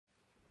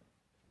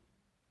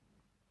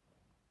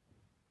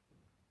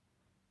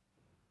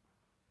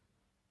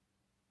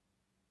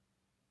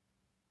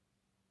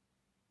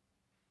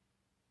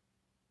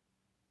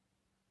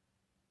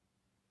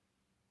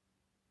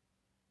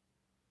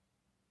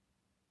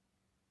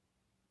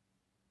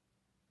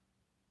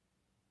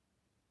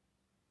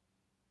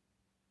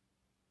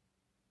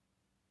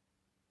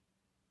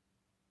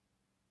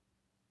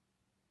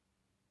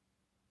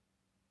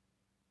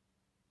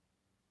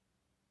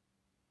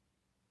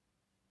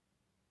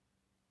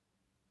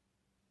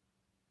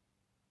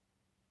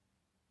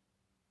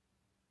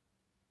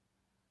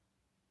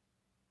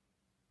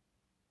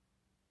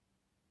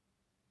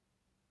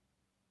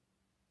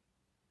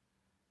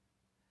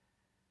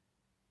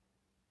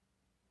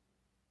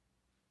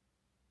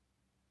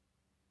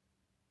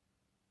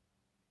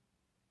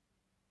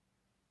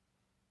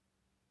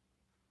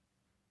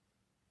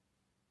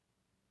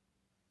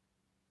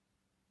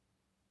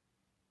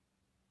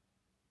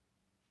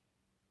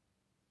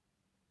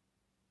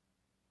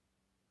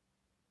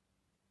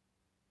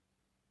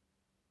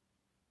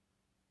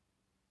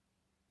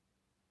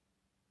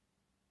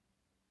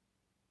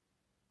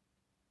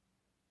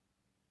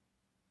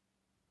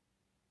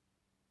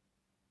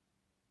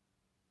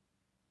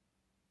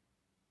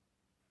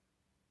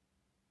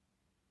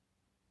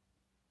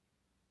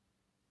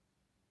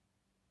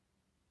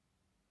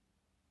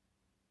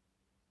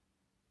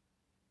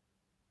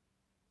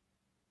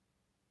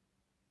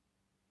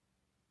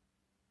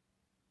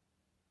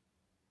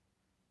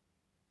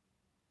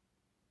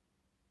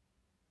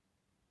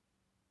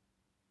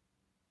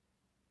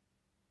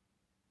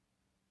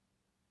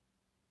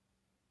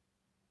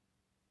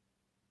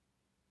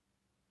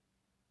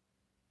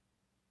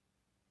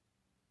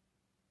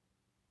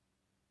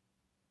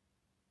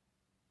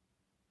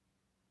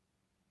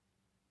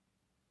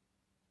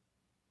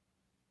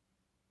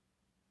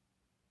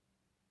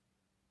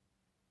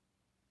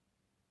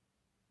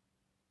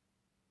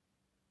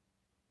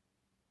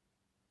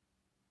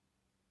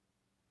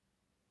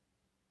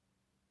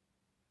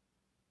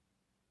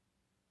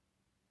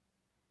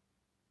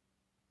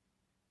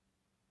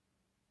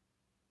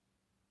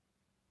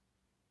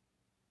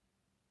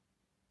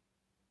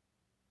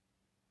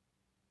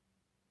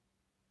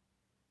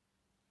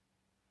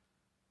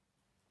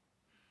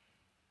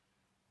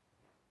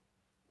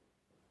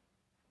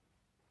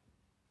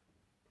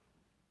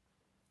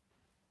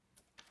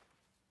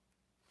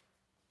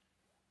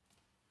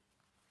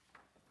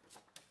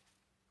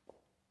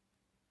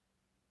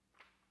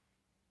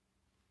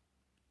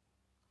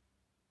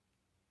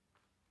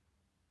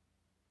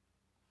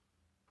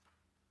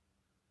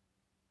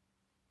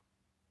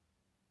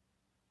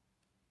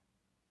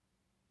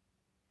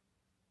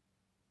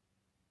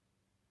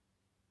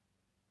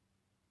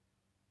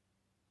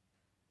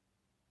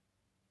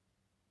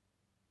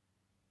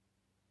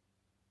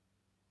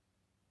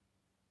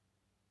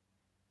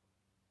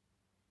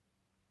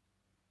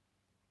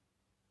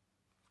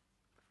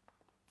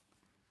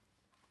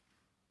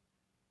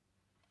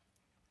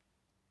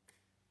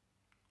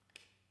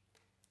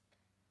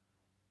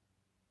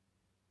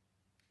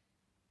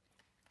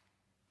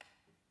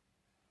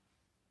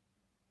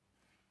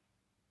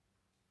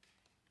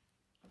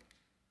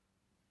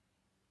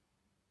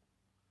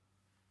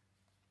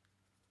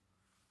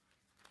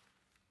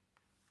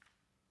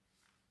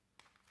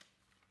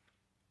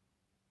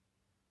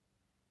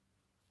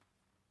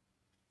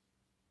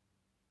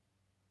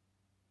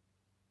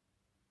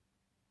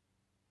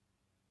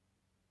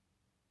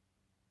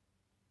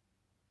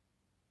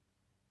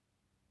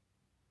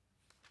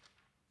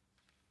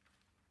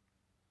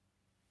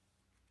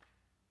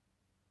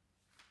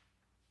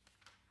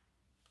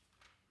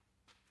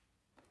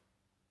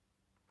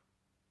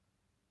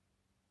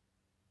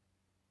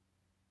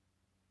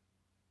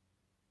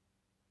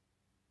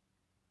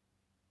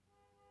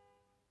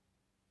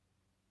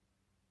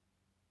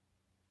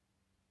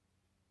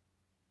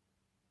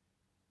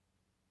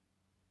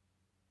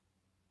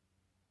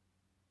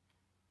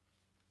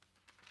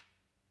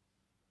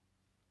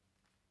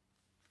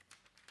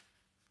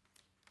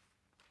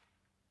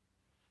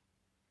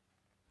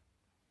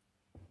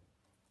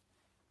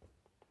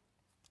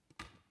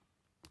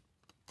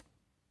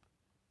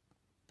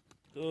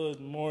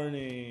Good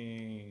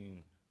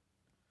morning.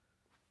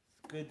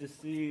 It's good to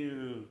see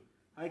you.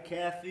 Hi,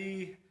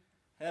 Kathy.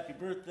 Happy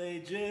birthday,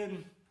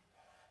 Jim.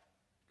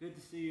 Good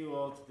to see you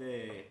all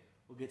today.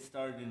 We'll get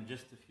started in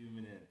just a few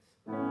minutes.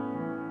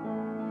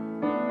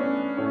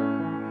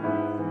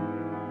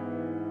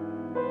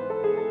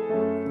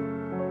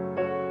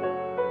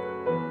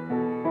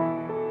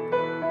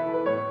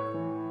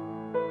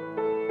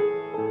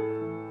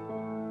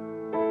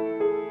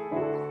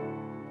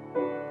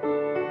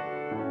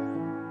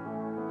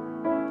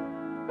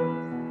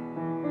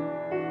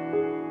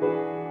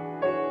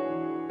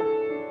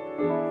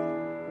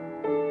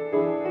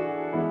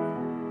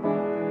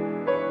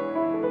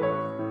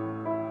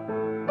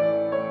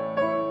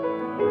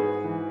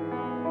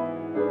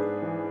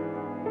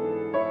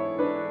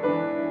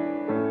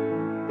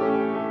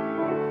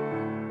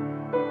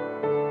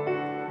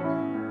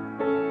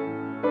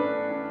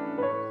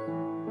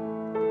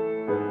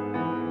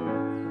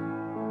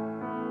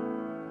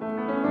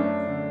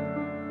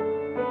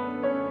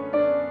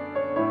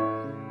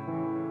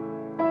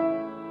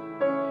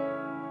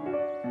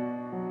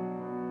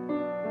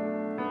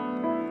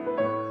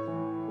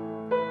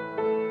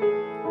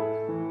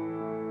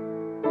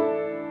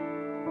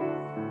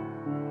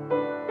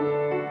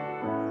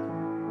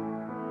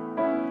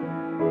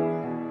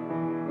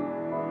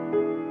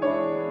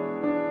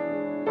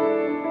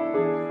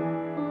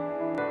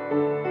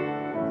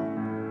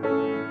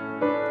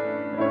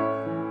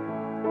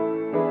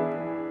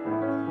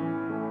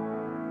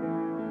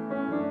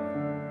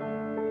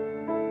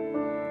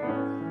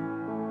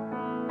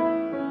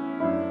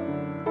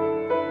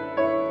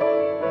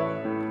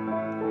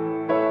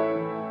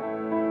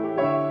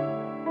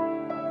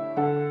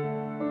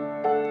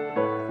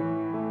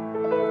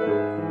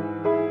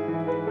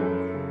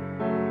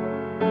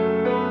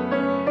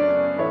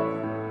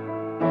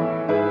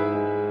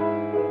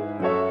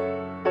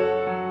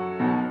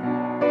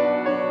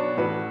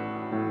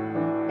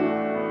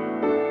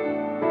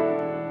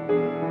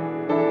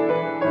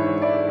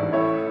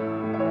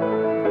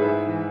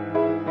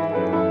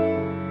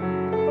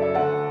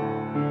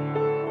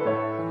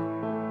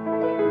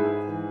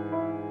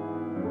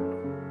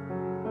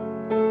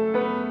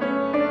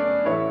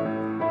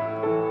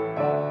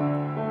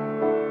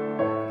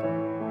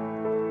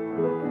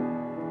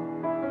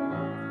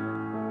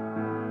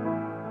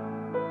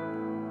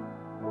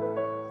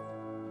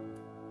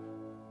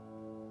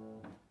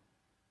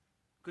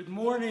 Good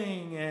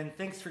morning, and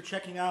thanks for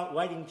checking out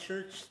Whiting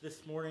Church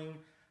this morning.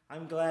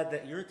 I'm glad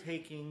that you're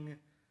taking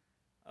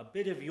a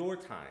bit of your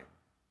time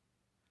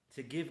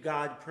to give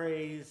God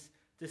praise,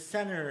 to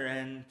center,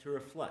 and to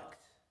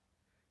reflect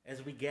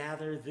as we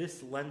gather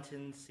this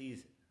Lenten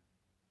season,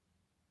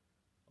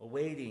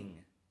 awaiting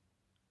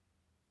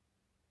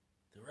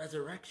the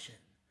resurrection,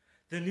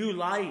 the new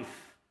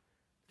life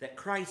that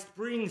Christ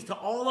brings to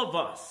all of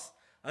us,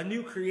 a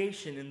new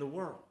creation in the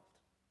world.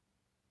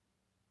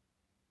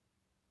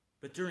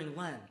 But during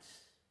Lent,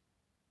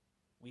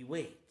 we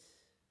wait,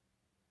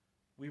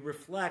 we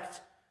reflect,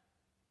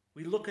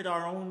 we look at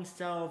our own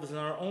selves and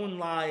our own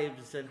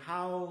lives and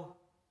how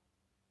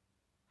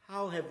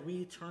have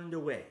we turned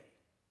away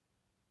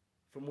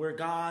from where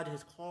God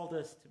has called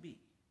us to be.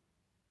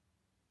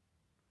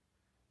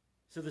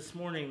 So this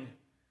morning,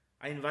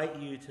 I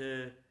invite you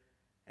to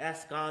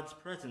ask God's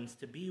presence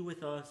to be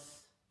with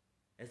us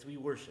as we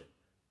worship,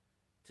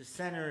 to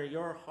center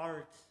your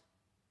heart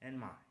and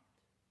mind,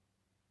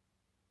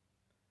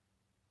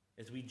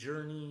 as we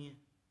journey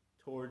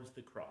towards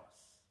the cross.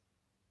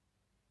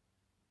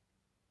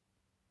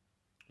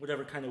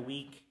 Whatever kind of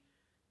week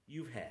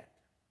you've had,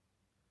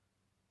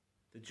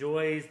 the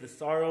joys, the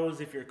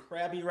sorrows, if you're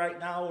crabby right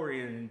now or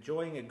you're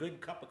enjoying a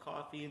good cup of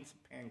coffee and some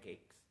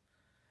pancakes,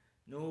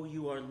 know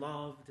you are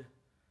loved.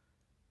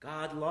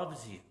 God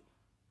loves you,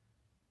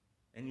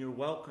 and you're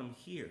welcome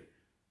here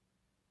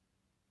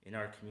in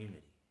our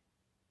community.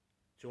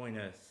 Join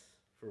us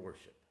for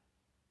worship.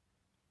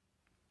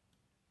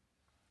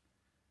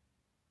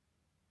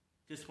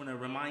 Just want to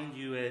remind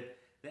you at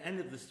the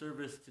end of the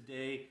service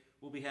today,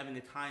 we'll be having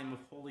a time of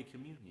Holy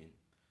Communion.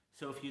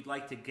 So if you'd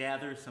like to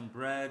gather some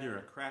bread or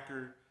a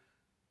cracker,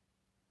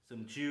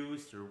 some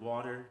juice or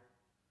water,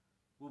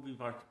 we'll be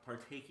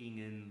partaking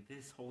in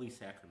this holy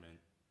sacrament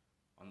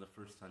on the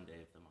first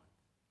Sunday of the month.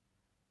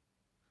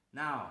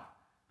 Now,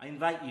 I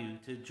invite you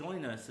to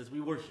join us as we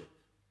worship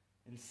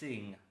and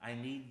sing, "I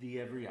Need Thee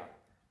Every Hour."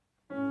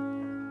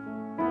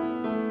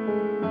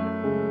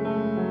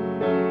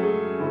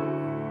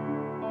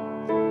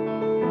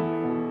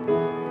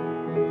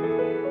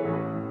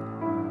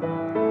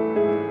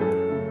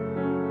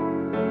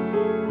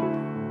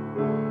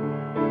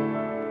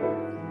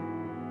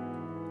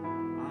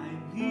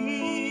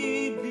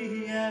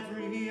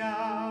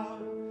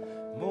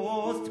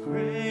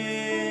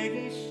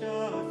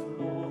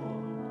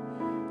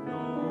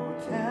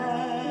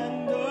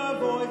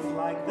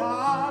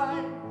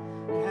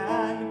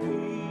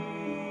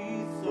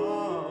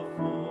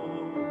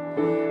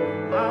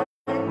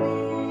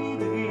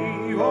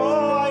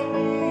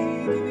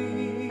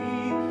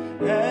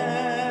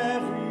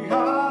 Every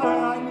hour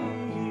I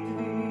need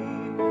thee.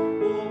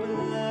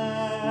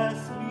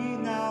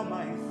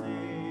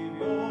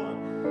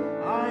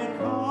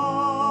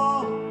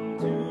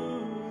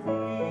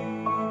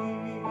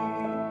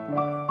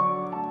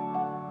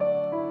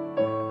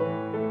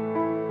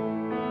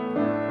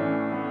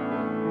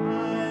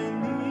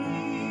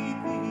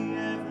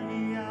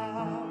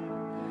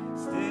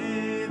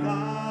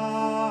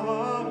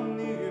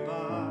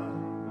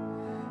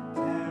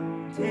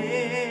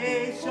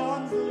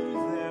 Temptations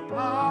lose their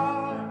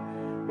power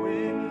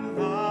when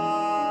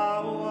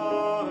thou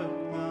art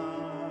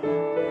nigh.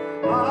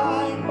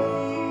 I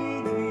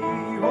need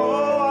thee,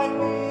 oh, I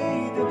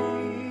need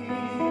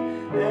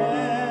thee.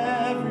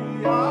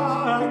 Every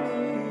hour I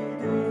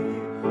need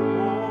thee.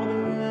 Oh,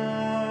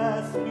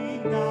 bless me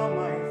now,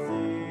 my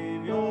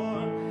Savior.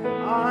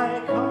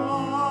 I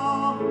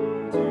come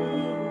to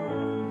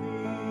thee.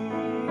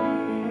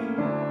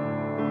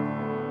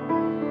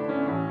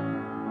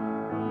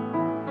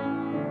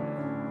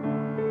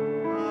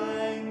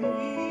 I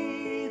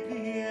need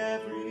thee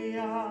every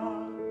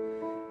hour.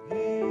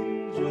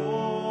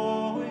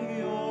 Enjoy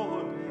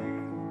your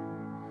pain.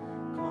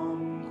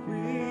 Come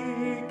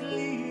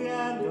quickly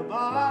and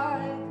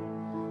abide,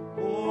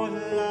 for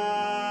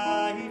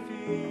life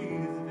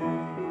is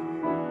vain.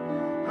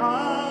 I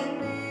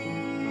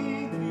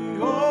need thee,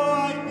 oh,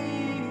 I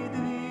need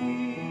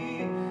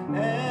thee.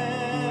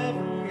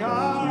 Every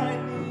hour I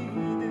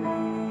need thee.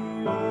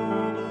 Oh,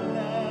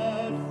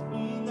 bless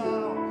me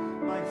now,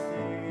 my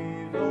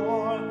Savior.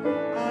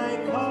 I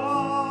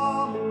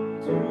come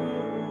to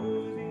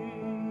thee.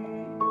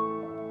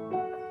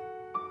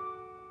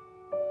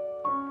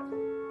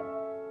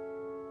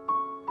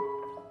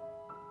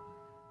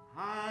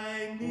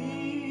 I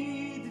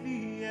need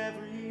thee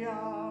every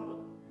hour,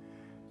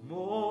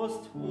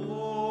 most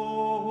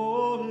holy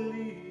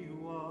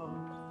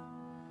one.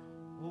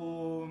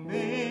 Oh,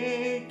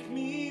 make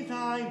me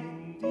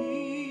thine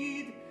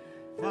indeed,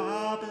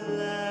 the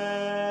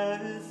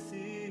blessed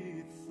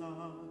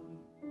Son.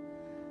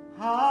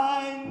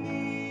 I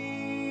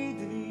need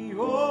thee,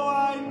 oh,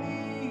 I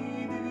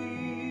need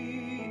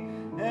thee.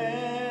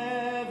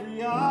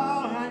 Every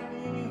hour I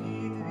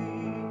need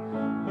thee.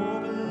 Oh,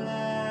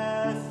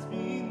 bless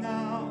me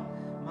now,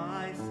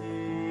 my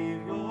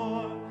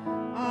Savior.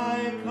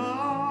 I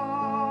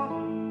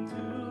come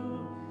to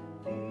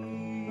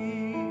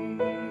thee.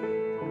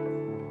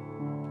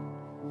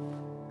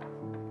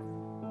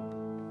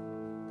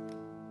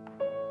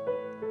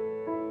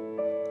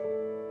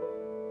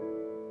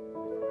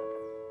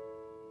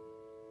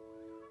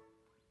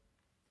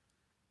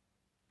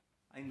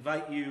 I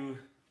invite you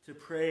to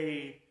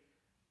pray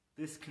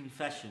this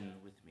confession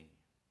with me.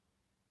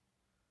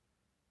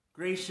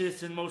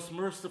 Gracious and most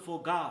merciful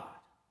God,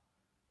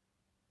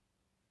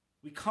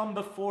 we come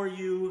before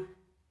you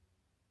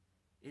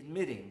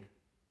admitting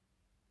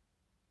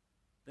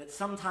that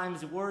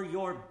sometimes we're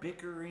your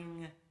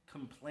bickering,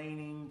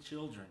 complaining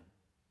children.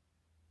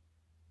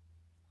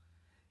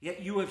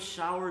 Yet you have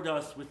showered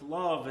us with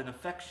love and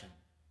affection.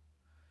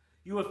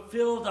 You have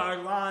filled our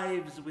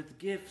lives with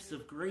gifts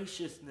of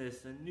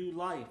graciousness and new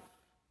life.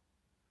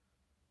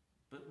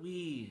 But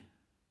we,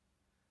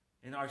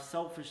 in our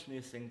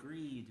selfishness and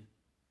greed,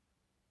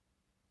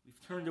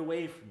 we've turned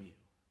away from you.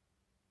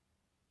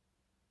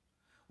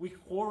 We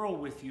quarrel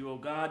with you, O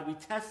God. We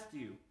test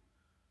you.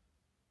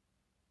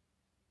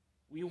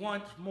 We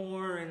want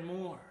more and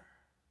more,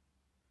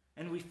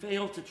 and we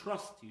fail to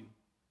trust you.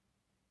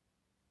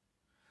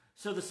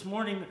 So this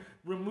morning,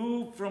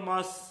 remove from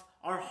us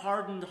our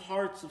hardened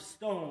hearts of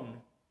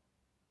stone.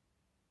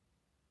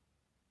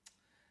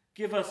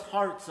 Give us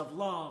hearts of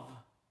love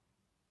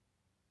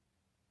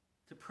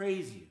to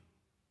praise you,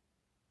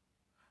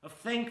 of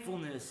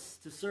thankfulness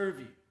to serve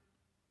you.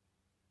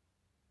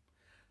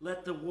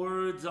 Let the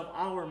words of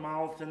our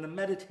mouth and the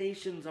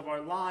meditations of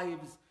our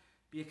lives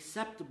be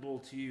acceptable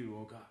to you,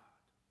 O God,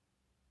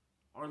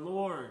 our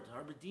Lord,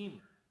 our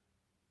Redeemer.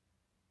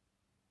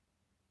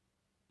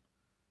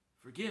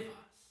 Forgive us.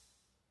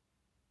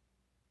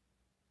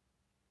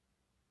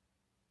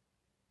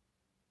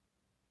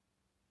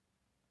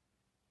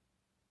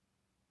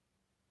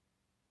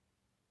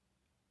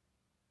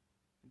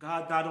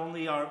 God, not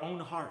only our own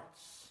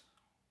hearts,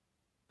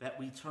 that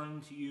we turn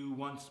to you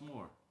once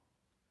more,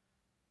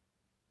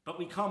 but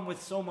we come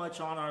with so much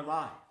on our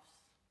lives,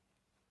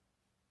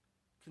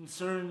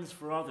 concerns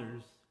for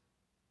others.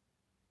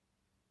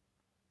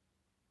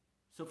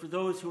 So for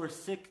those who are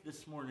sick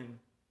this morning,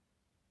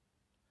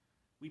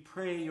 we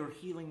pray your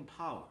healing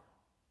power.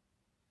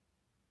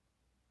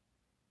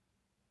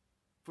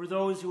 For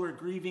those who are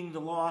grieving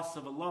the loss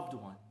of a loved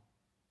one,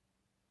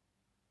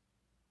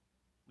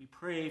 we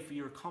pray for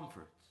your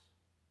comfort.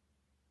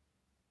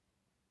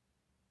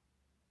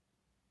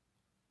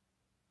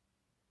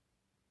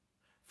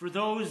 For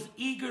those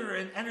eager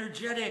and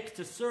energetic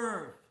to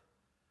serve,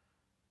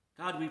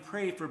 God, we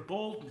pray for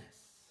boldness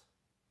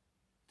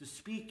to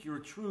speak your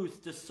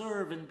truth, to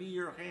serve and be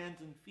your hands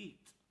and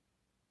feet.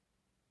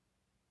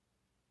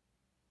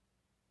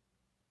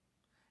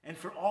 And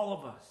for all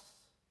of us,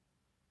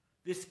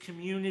 this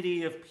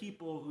community of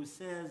people who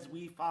says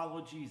we follow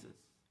Jesus,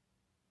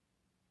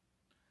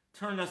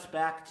 turn us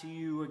back to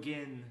you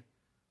again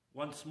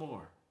once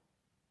more.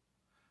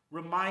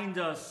 Remind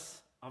us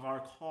of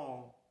our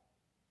call.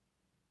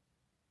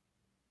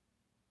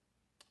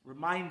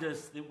 Remind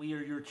us that we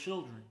are your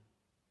children.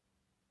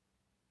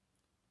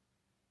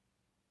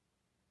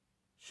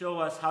 Show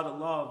us how to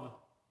love,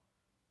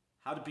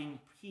 how to bring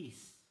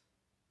peace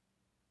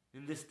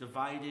in this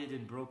divided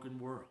and broken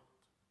world.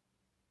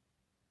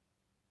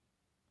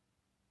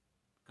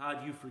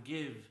 God, you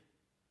forgive,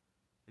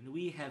 and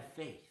we have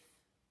faith.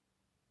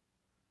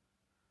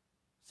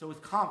 So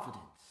with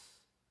confidence,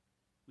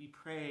 we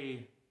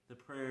pray the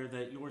prayer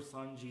that your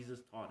Son Jesus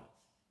taught us.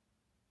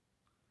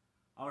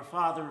 Our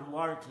Father who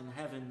art in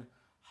heaven,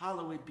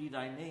 hallowed be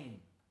thy name.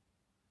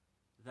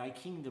 Thy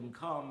kingdom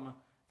come,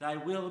 thy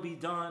will be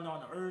done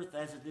on earth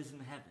as it is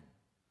in heaven.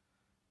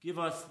 Give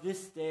us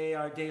this day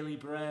our daily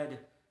bread.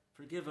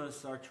 Forgive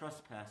us our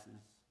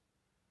trespasses,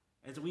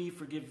 as we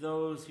forgive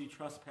those who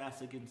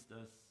trespass against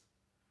us.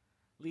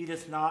 Lead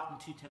us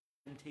not into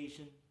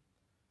temptation,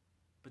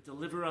 but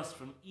deliver us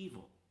from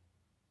evil.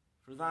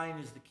 For thine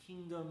is the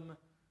kingdom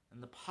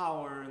and the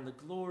power and the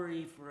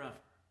glory forever.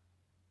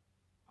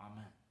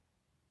 Amen.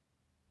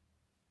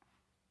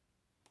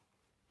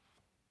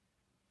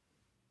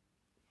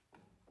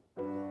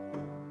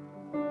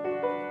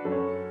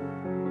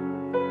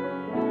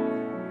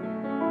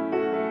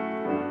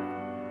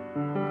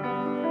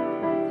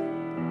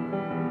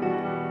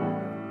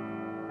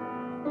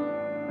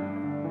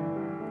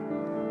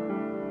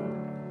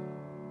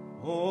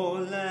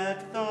 Oh,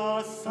 let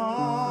the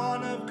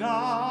Son of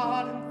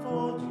God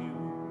enfold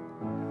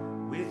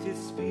you with his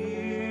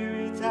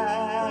Spirit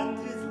and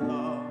his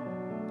love.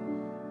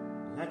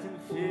 Let him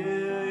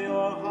fill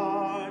your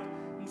heart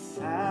and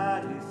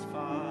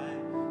satisfy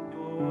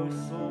your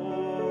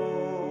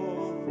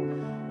soul.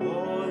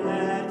 Oh,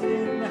 let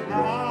him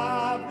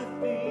have the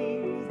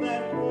things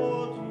that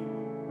hold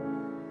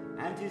you,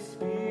 and his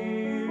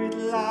Spirit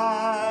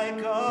like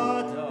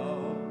a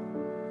dove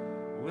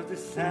will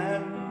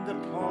descend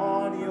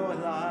upon your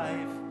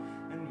life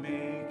and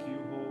make you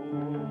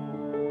whole.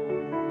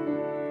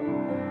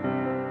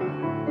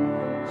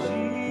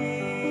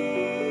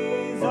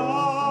 Jesus,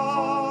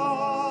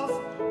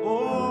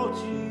 oh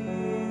Jesus,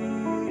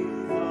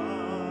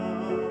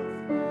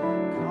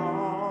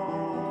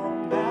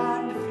 come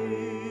and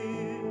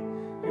fill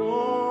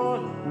your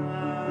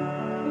life.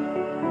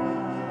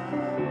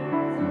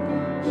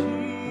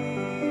 Jesus,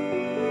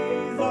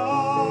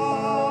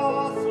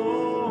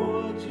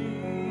 oh Jesus,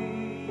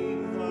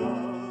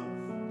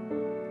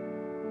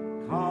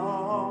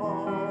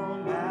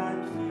 come and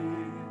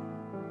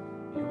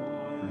fill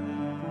your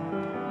life.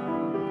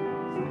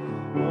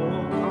 Oh,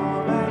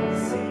 come and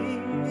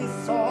sing this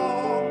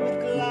song with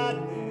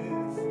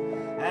gladness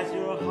as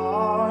your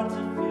hearts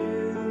are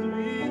filled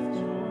with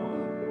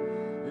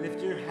joy. Lift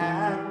your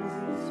hands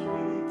in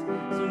sweet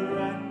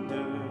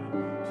surrender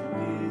to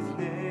his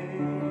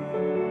name.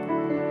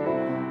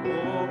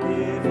 Oh,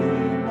 give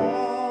him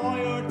all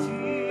your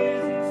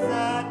tears and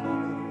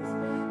sadness.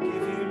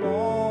 Give him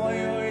all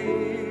your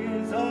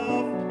years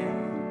of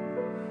pain,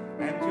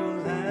 and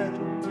you'll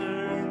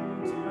enter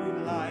into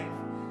life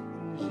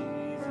in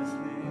Jesus'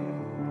 name.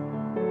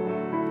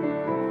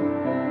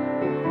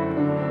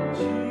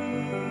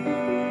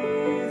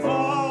 Jesus,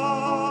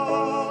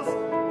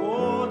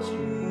 oh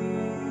Jesus,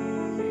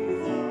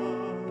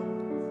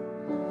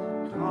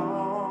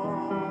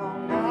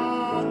 come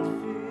and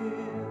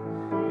fill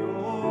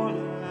your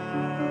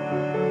life.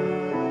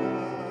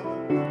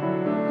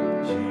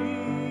 Jesus,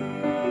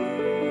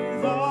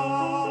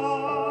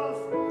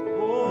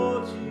 oh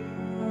Jesus,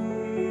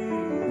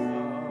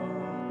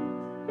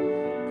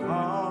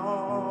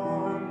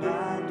 come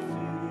and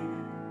fill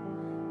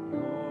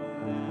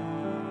your life.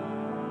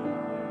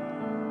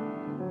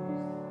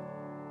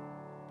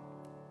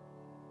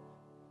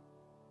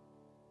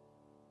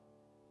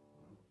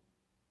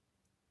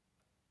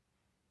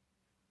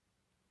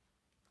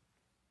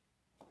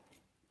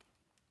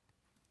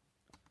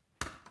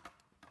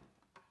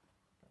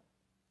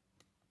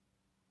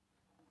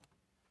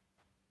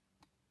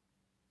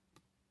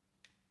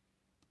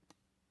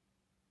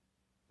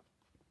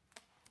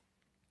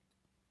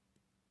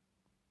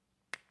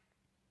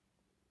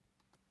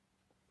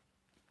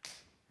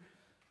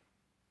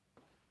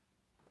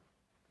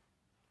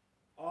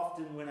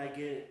 Often when I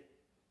get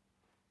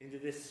into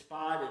this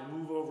spot and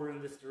move over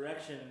in this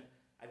direction,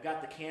 I've got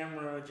the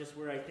camera just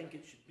where I think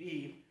it should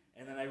be,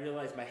 and then I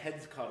realize my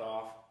head's cut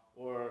off,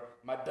 or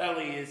my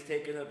belly is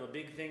taking up a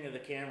big thing of the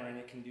camera, and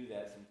it can do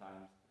that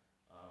sometimes.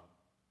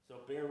 So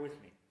bear with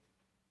me.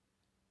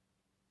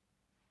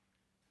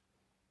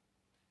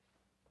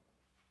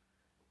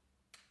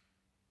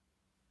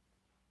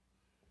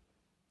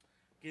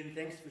 Again,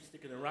 thanks for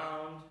sticking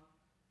around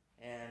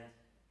and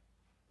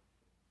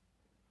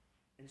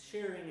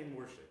sharing in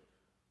worship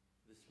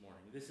this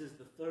morning. This is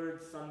the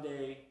third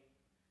Sunday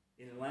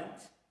in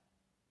Lent,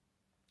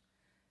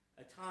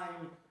 a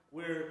time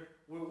where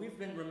we've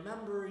been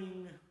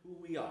remembering who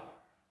we are.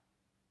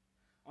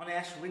 On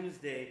Ash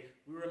Wednesday,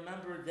 we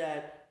remembered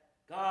that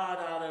God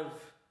out of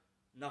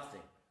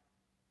nothing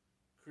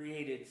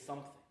created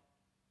something.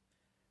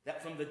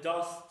 That from the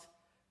dust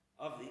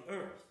of the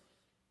earth,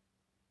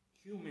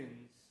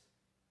 humans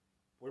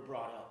were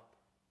brought up.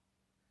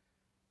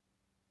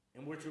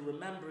 And we're to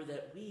remember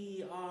that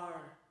we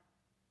are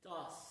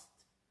dust.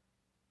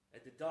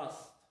 At the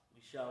dust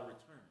we shall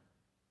return.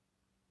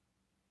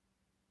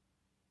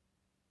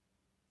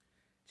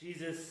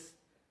 Jesus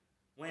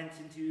went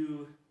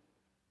into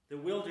the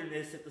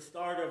wilderness at the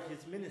start of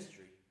his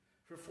ministry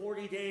for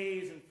 40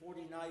 days and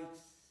 40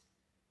 nights,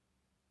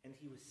 and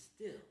he was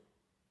still.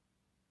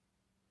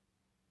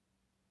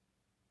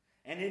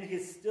 And in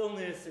his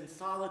stillness and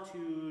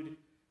solitude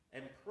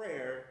and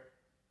prayer,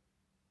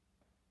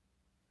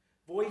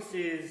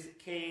 voices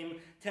came,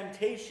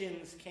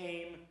 temptations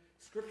came,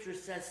 Scripture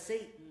says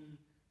Satan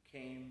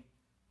came.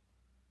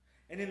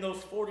 And in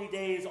those 40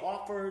 days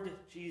offered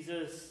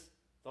Jesus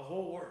the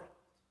whole world.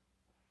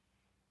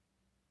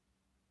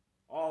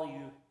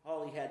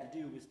 All he had to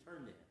do was turn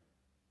to him.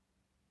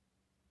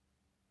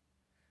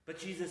 But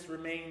Jesus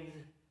remained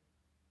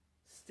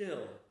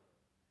still.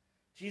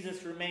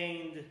 Jesus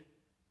remained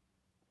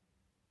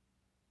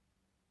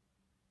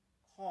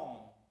calm.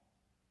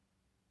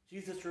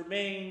 Jesus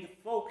remained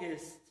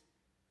focused.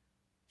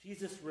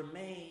 Jesus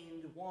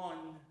remained one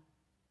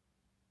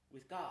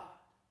with God.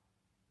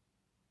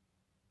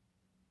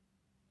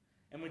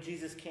 And when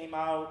Jesus came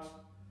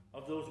out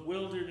of those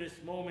wilderness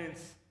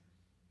moments,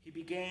 he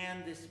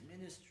began this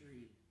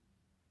ministry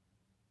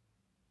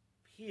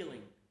of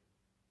healing,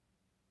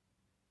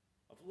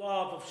 of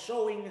love, of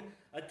showing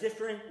a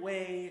different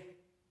way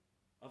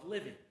of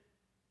living.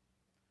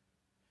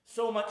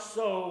 So much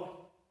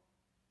so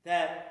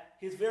that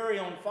his very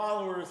own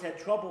followers had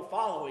trouble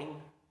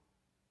following.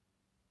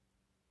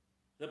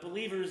 The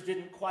believers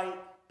didn't quite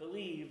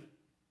believe.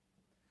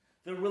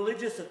 The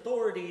religious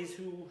authorities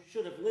who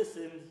should have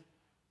listened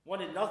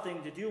wanted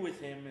nothing to do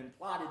with him and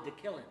plotted to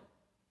kill him.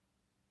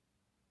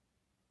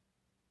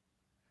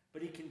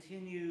 But he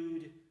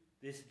continued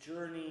this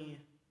journey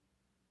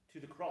to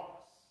the cross.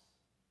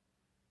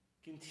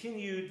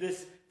 Continued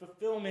this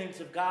fulfillment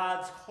of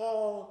God's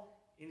call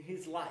in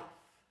his life,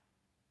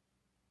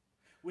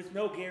 with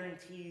no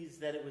guarantees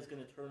that it was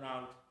going to turn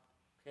out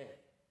okay.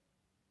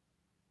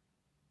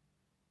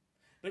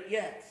 But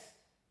yet,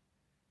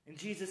 in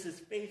Jesus'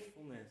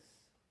 faithfulness,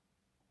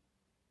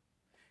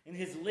 in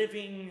his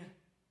living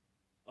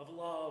of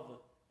love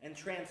and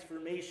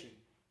transformation,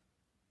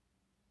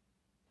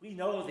 we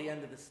know the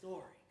end of the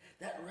story,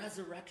 that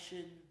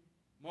resurrection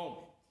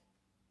moment.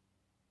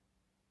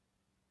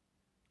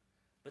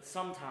 But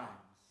sometimes,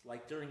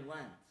 like during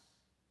Lent,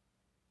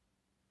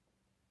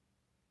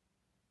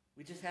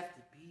 we just have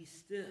to be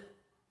still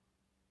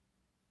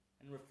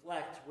and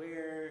reflect,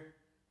 where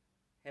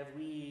have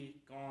we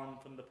gone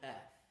from the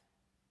path?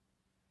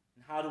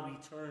 And how do we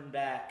turn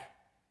back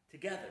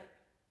together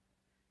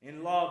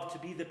in love to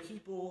be the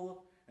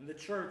people and the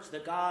church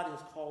that God has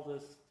called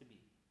us to be?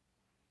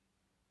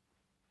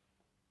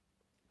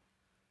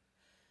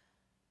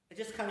 I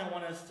just kind of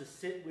want us to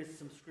sit with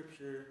some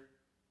scripture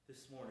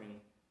this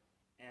morning,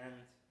 and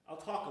I'll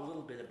talk a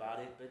little bit about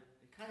it, but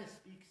it kind of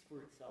speaks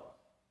for itself.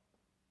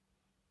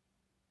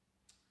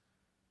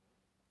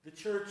 The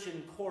church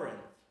in Corinth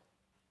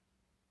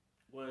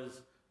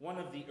was one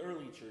of the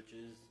early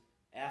churches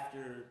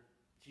after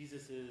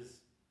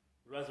Jesus'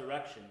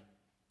 resurrection.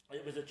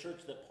 It was a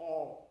church that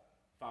Paul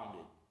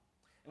founded.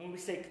 And when we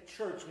say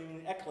church, we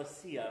mean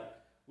ecclesia,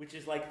 which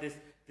is like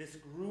this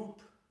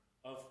group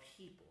of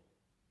people,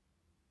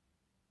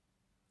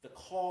 the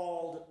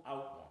called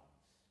out ones.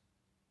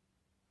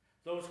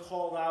 Those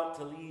called out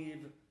to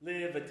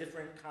live a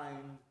different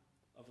kind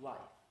of life.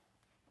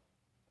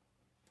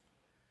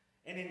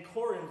 And in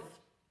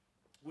Corinth,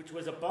 which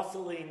was a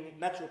bustling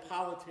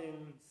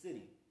metropolitan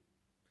city,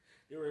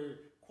 there were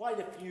quite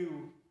a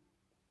few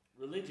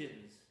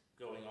religions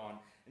going on.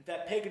 In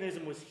fact,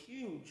 paganism was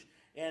huge,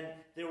 and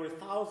there were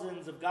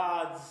thousands of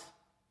gods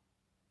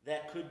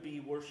that could be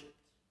worshipped.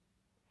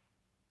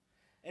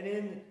 And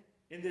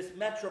in this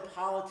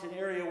metropolitan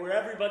area where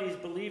everybody's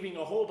believing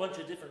a whole bunch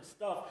of different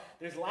stuff,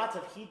 there's lots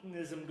of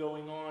hedonism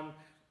going on.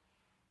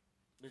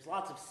 There's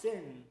lots of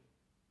sin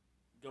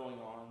going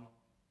on.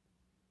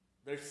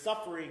 There's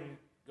suffering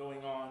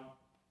going on.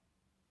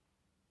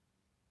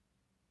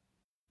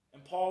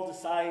 And Paul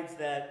decides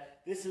that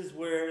this is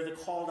where the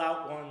called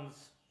out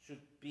ones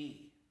should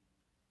be.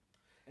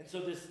 And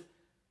so this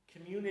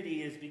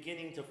community is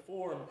beginning to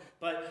form.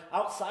 But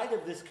outside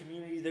of this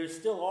community, there's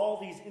still all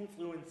these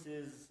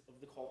influences of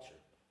the culture.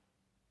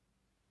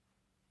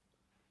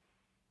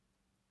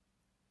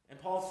 And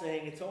Paul's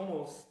saying it's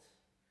almost,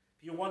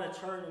 if you want to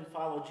turn and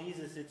follow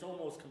Jesus, it's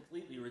almost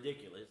completely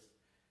ridiculous.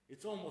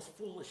 It's almost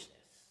foolishness,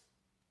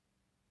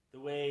 the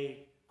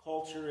way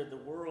culture and the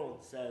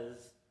world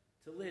says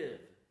to live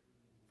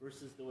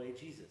versus the way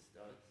Jesus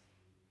does.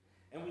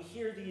 And we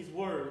hear these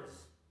words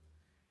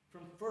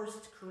from 1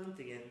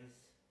 Corinthians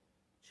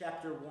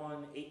chapter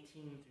 1, 18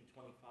 through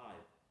 25.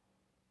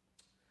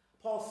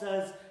 Paul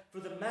says, "For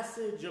the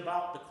message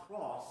about the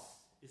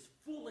cross is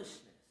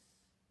foolishness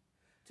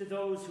to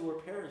those who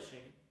are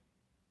perishing,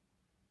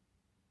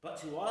 but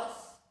to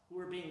us who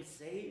are being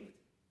saved,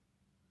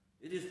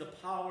 it is the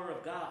power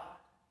of God.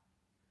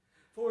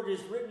 For it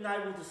is written, I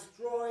will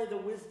destroy the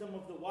wisdom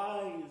of the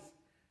wise,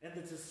 and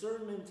the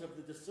discernment of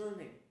the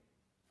discerning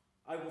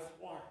I will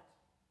thwart.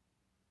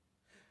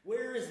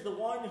 Where is the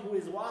one who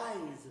is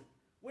wise?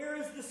 Where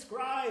is the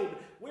scribe?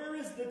 Where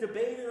is the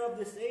debater of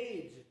this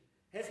age?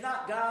 Has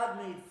not God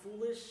made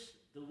foolish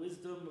the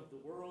wisdom of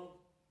the world?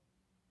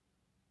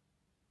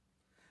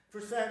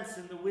 For since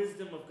in the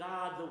wisdom of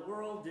God, the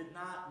world did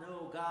not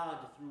know God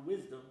through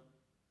wisdom,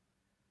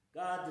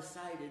 God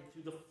decided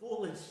through the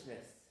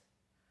foolishness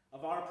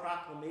of our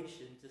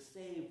proclamation to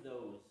save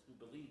those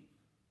who believe.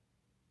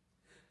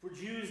 For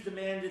Jews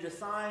demanded a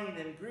sign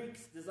and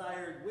Greeks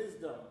desired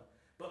wisdom,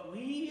 but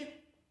we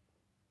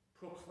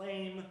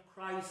proclaim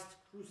Christ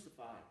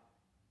crucified,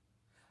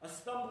 a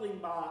stumbling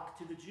block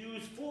to the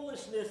Jews,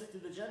 foolishness to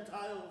the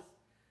Gentiles,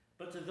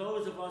 but to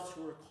those of us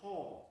who are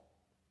called,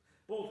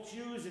 both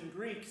Jews and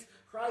Greeks,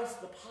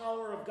 Christ the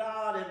power of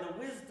God and the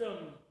wisdom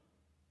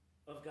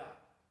of God.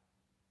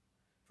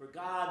 For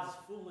God's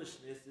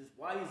foolishness is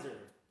wiser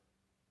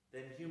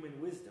than human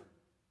wisdom.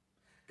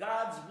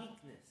 God's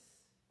weakness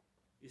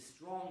is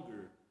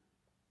stronger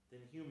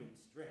than human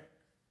strength.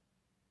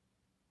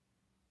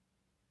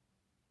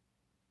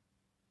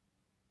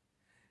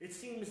 It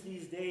seems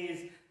these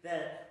days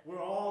that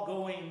we're all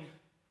going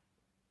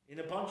in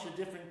a bunch of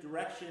different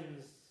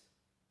directions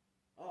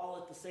all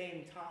at the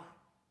same time.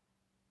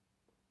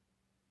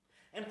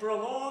 And for a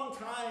long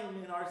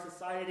time in our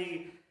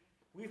society,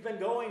 we've been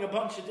going a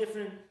bunch of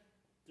different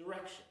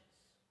directions.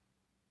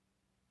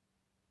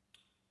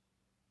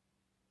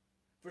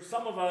 For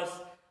some of us,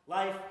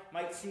 life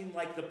might seem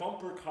like the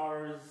bumper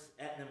cars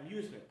at an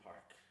amusement park.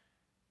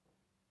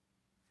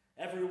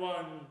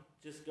 Everyone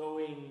just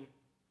going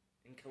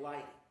and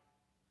colliding.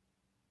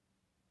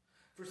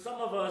 For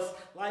some of us,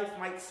 life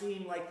might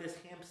seem like this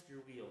hamster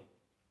wheel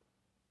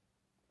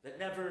that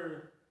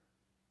never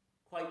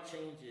quite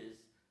changes,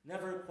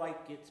 never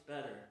quite gets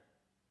better.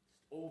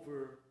 Just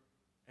over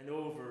and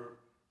over,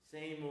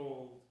 same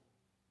old,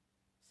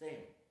 same.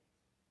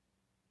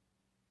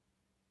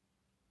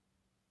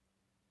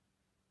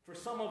 For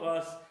some of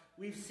us,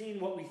 we've seen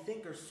what we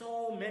think are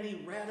so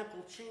many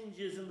radical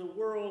changes in the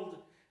world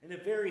in a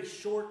very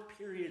short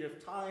period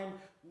of time.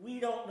 We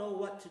don't know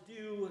what to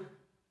do,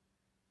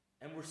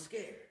 and we're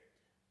scared.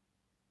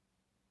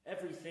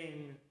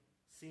 Everything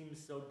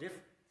seems so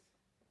different.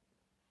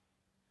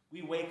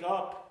 We wake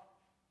up,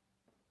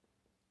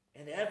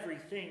 and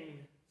everything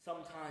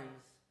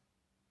sometimes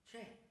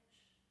changes.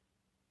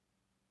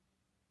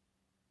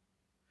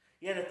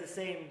 Yet at the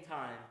same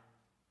time,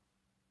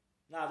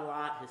 not a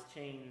lot has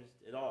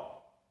changed at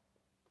all.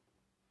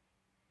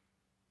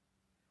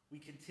 We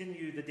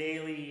continue the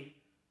daily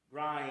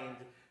grind.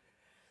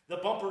 The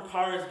bumper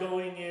car is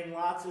going in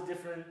lots of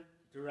different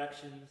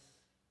directions.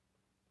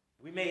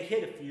 We may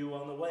hit a few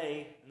on the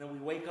way, and then we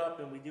wake up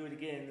and we do it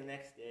again the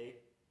next day.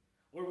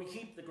 Or we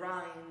keep the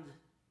grind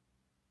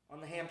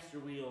on the hamster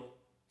wheel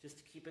just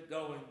to keep it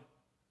going,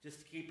 just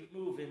to keep it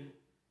moving,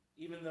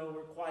 even though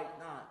we're quite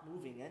not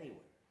moving anywhere.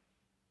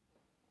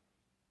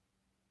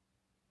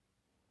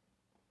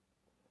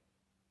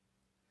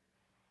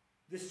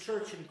 This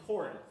church in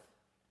Corinth,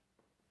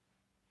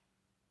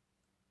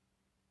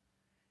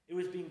 it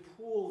was being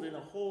pulled in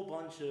a whole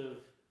bunch of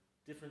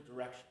different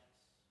directions.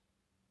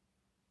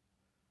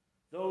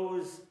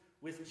 Those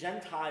with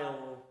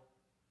Gentile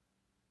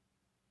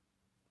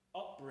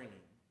upbringing,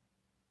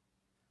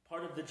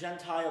 part of the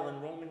Gentile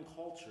and Roman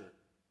culture,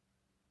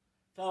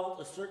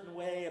 felt a certain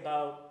way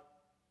about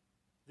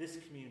this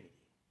community.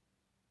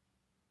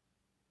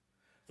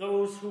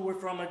 Those who were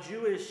from a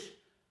Jewish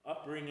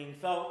upbringing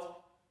felt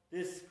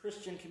this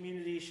Christian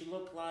community should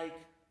look like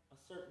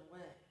a certain way.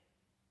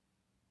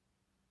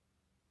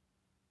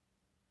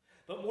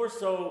 But more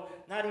so,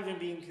 not even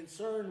being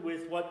concerned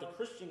with what the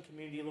Christian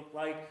community looked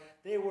like,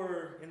 they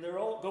were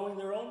going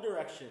their own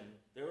direction,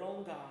 their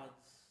own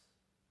gods,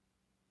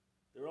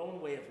 their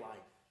own way of life.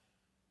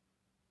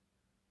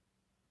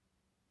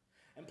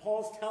 And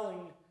Paul's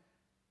telling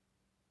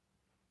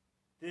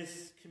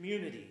this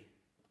community,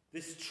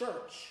 this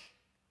church,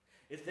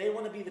 if they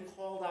want to be the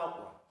called out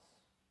ones,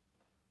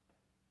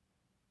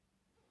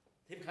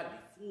 they've got to be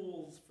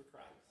fools for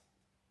Christ.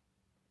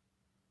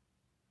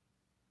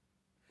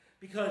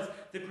 Because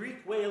the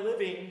Greek way of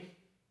living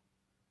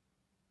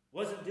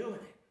wasn't doing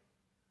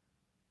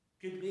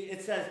it.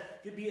 It says,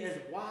 could be as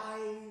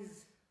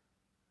wise.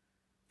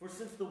 For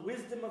since the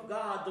wisdom of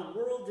God, the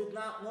world did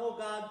not know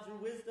God through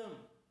wisdom.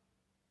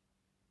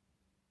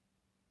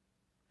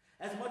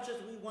 As much as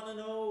we want to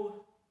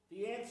know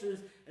the answers,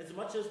 as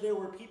much as there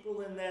were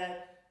people in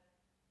that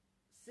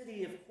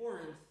city of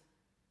Corinth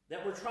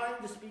that were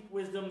trying to speak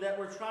wisdom, that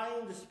were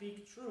trying to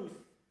speak truth,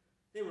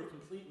 they were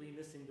completely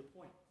missing the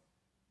point.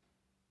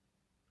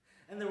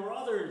 And there were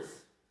others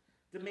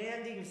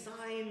demanding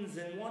signs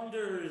and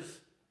wonders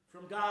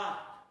from God.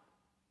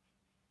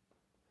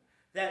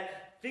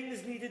 That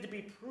things needed to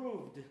be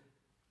proved,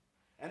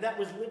 and that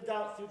was lived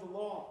out through the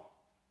law.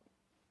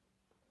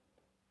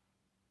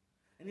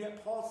 And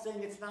yet Paul's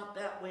saying it's not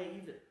that way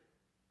either.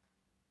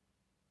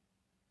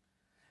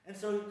 And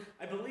so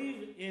I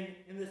believe in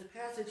this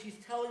passage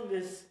he's telling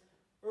this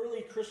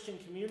early Christian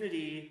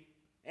community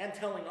and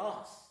telling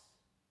us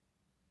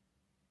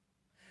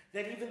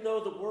that even though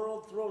the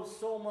world throws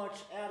so much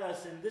at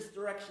us in this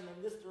direction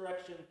and this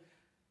direction,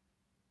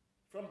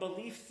 from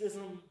belief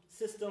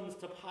systems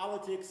to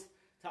politics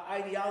to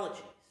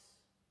ideologies,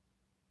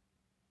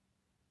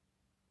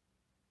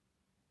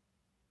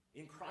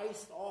 In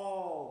Christ,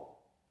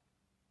 all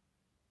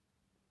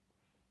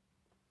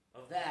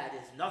of that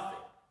is nothing.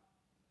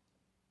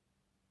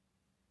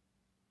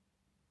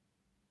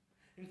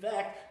 In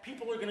fact,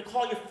 people are going to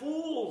call you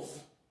fools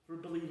for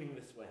believing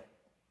this way.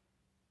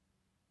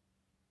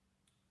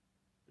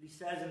 But he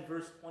says in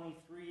verse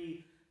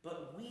 23,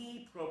 but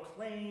we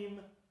proclaim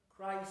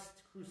Christ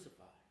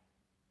crucified,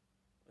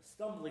 a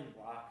stumbling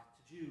block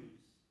to Jews,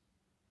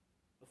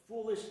 a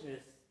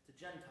foolishness to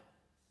Gentiles.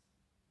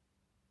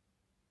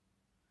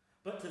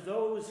 But to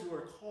those who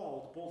are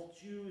called,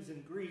 both Jews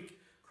and Greek,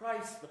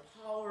 Christ, the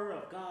power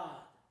of God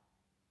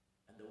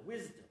and the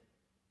wisdom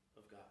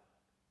of God.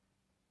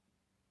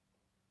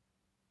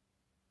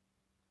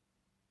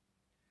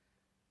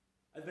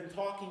 I've been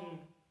talking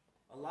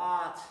a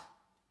lot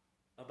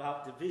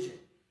about division.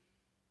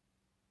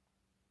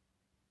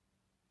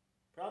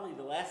 Probably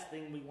the last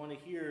thing we want to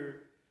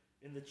hear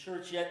in the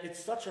church, yet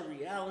it's such a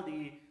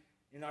reality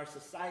in our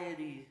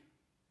society.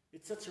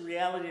 It's such a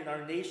reality in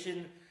our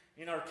nation,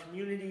 in our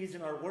communities,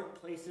 in our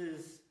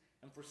workplaces,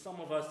 and for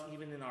some of us,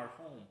 even in our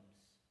homes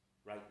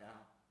right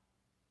now.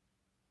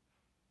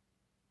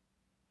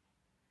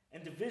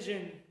 And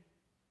division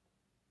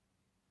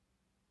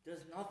does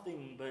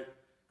nothing but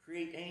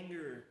create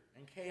anger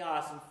and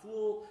chaos, and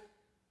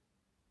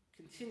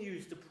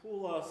continues to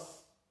pull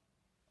us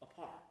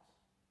apart.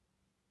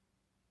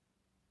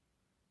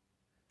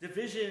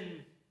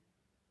 Division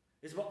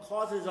is what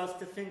causes us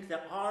to think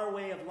that our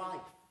way of life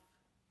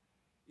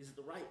is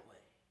the right way,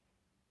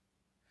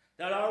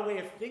 that our way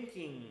of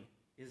thinking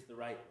is the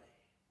right way,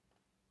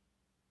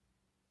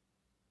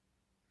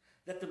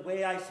 that the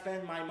way I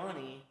spend my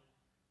money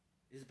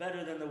is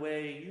better than the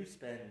way you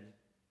spend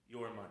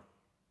your money,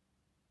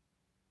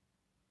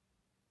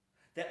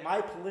 that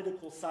my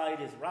political side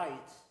is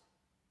right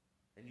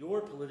and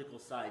your political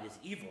side is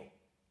evil.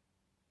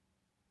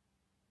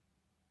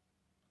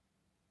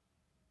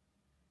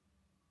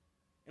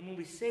 And when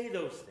we say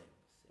those things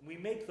and we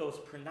make those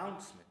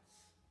pronouncements,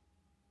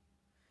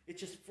 it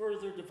just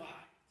further divides,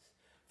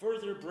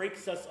 further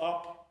breaks us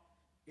up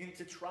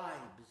into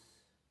tribes,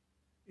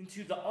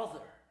 into the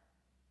other,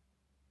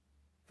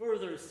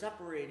 further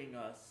separating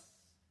us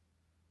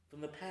from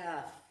the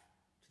path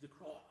to the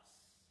cross,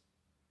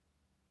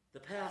 the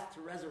path to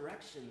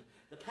resurrection,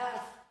 the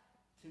path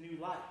to new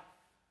life.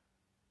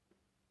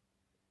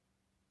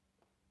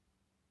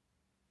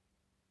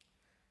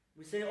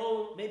 We say,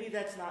 oh, maybe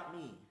that's not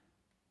me.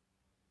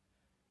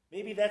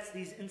 Maybe that's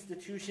these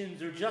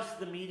institutions, or just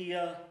the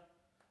media,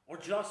 or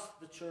just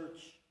the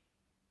church.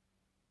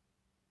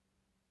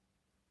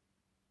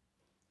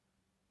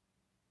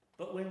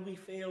 But when we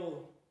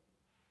fail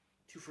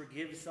to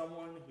forgive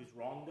someone who's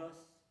wronged us,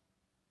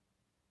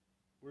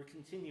 we're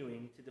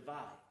continuing to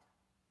divide.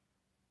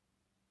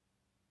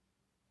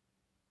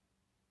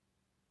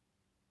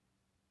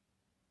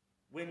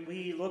 When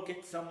we look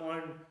at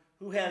someone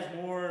who has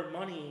more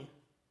money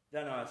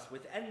than us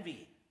with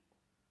envy,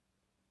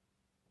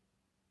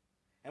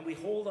 and we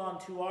hold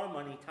on to our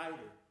money tighter,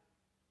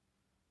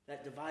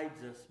 that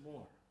divides us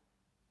more.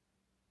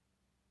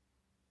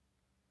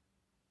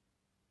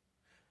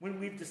 When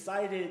we've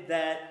decided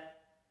that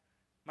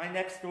my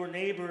next door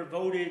neighbor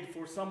voted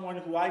for someone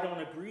who I don't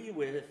agree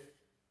with,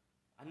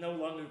 I'm no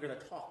longer going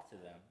to talk to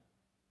them.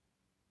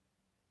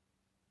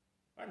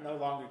 I'm no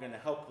longer going to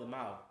help them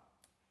out.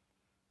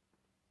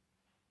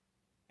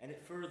 And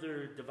it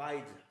further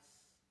divides us.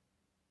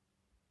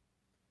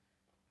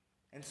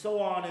 And so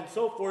on and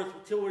so forth,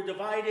 until we're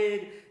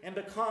divided and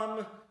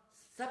become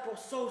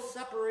so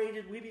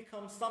separated, we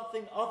become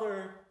something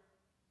other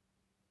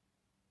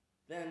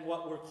than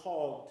what we're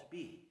called to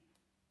be.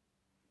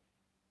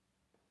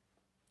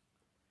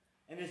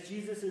 And as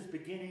Jesus is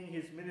beginning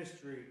his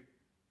ministry,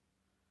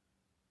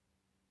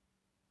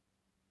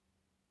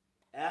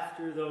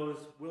 after those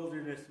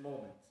wilderness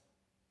moments,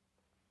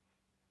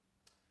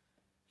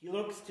 he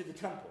looks to the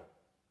temple,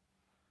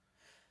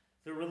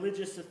 the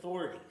religious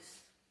authorities,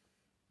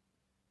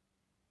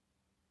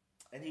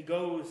 and he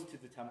goes to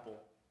the temple.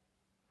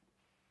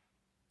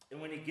 And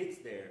when he gets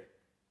there,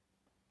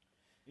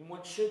 in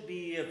what should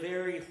be a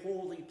very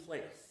holy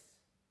place,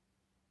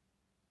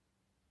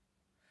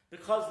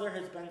 because there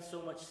has been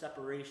so much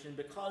separation,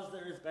 because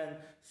there has been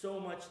so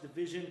much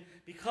division,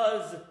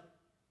 because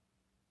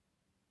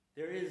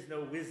there is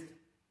no wisdom,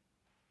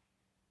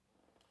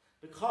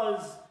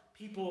 because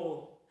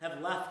people have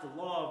left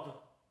love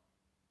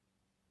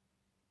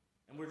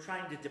and we're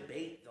trying to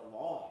debate the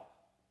law.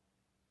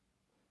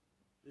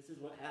 This is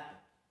what happened.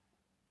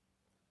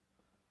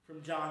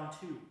 From John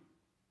 2. It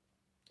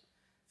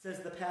says,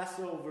 the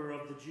Passover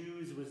of the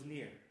Jews was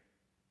near,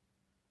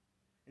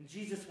 and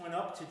Jesus went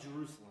up to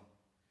Jerusalem.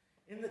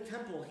 In the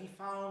temple he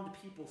found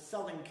people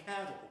selling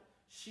cattle,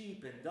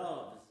 sheep, and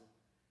doves,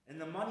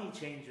 and the money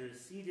changers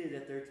seated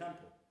at their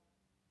temple,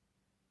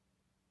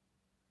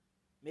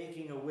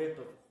 making a whip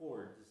of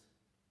cords.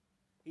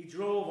 He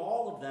drove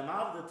all of them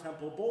out of the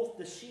temple, both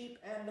the sheep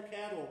and the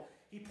cattle.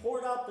 He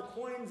poured out the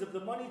coins of the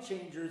money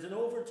changers and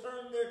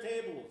overturned their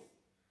tables.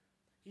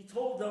 He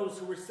told those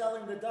who were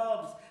selling the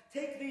doves,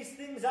 "Take these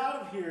things out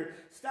of here.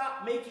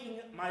 Stop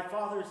making my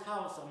Father's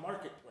house a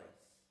marketplace."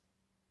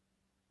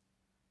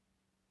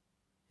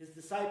 His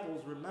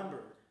disciples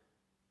remembered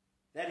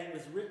that it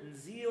was written,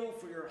 "Zeal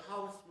for your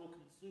house will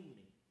consume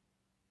me."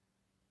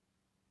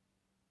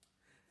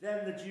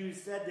 Then the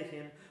Jews said to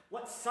him,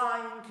 "What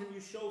sign can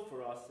you show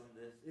for us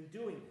in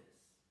doing this?"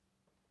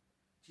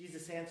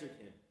 Jesus answered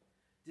him,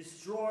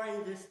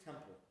 "Destroy this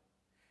temple,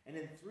 and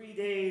in 3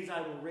 days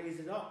I will raise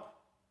it up."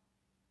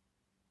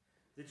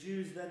 The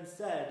Jews then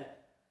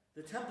said,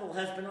 "The temple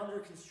has been under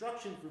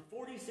construction for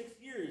 46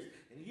 years,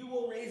 and you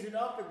will raise it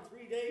up in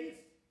 3 days?"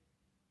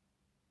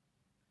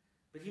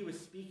 But he was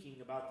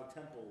speaking about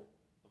the temple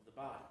of the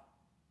body.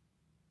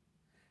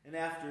 And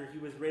after he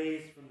was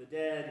raised from the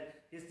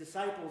dead, his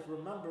disciples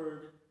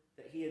remembered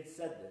that he had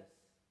said this.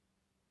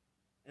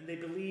 And they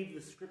believed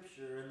the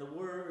scripture and the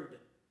word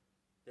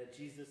that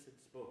Jesus had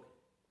spoken.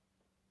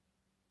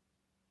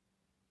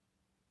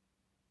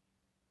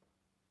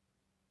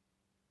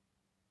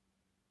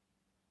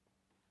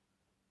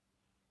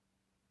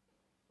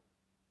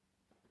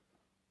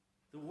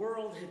 The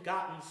world had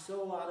gotten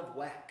so out of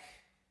whack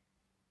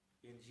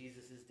in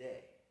Jesus'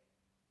 day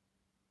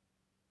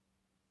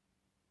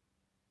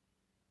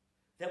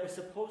that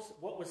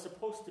what was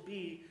supposed to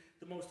be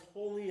the most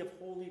holy of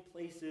holy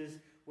places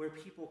where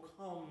people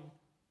come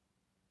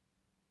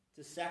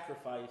to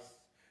sacrifice,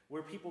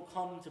 where people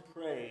come to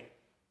pray,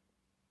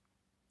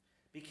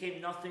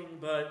 became nothing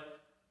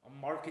but a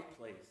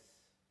marketplace,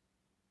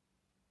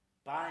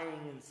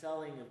 buying and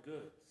selling of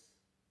goods,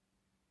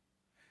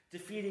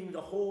 defeating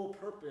the whole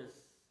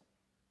purpose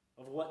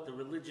of what the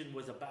religion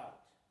was about.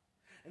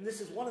 And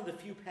this is one of the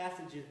few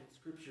passages in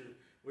Scripture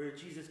where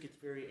Jesus gets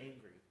very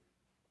angry.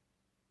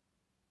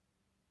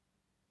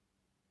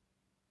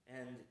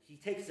 And he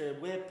takes a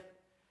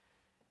whip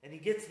and he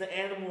gets the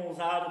animals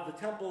out of the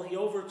temple. He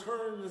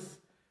overturns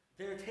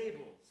their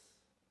tables.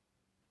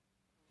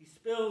 He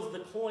spills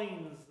the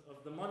coins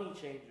of the money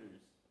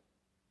changers.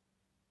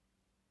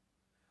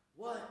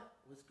 What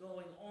was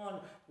going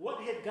on?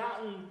 What had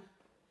gotten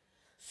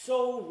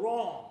so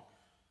wrong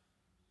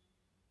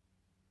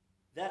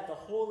that the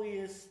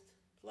holiest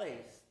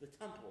place, the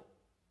temple,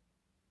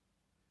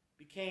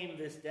 became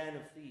this den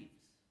of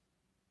thieves,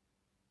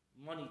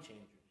 money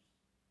changers?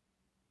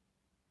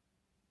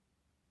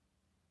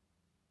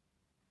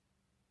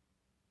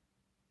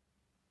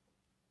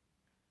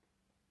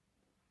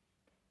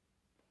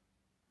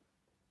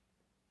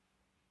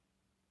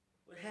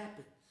 What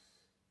happens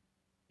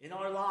in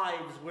our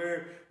lives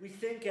where we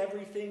think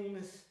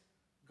everything's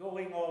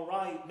going all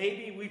right?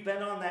 Maybe we've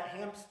been on that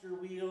hamster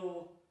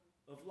wheel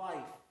of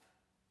life.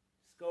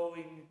 It's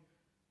going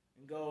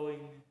and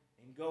going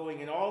and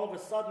going. And all of a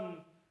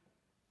sudden,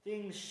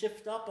 things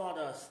shift up on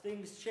us.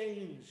 Things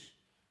change.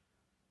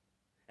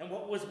 And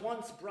what was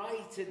once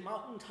bright and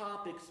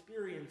mountaintop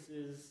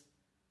experiences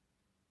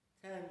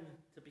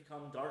tend to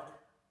become darker.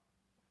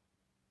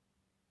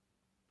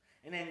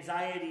 And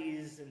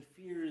anxieties and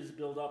fears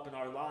build up in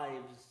our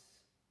lives.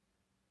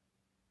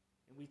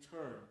 And we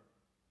turn.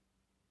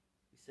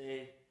 We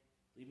say,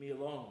 "Leave me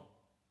alone."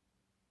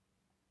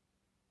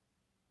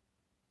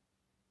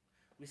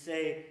 We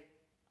say,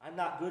 "I'm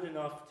not good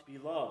enough to be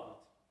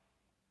loved."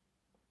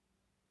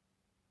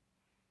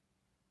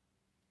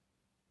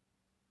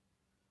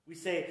 We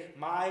say,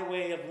 "My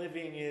way of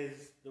living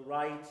is the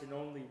right and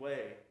only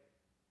way."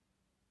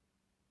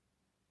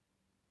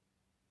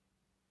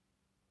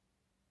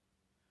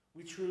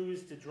 We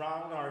choose to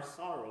drown our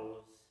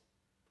sorrows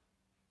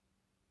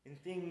in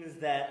things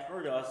that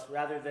hurt us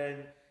rather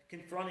than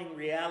confronting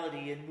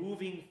reality and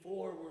moving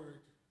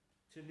forward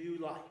to new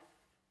life.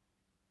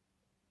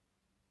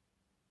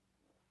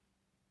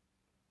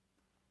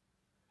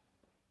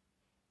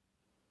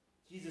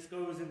 Jesus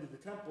goes into the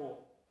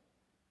temple,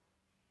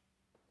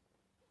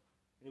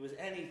 and it was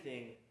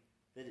anything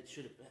that it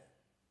should have been.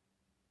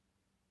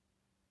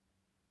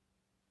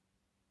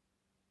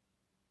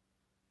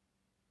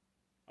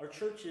 Our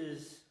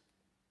churches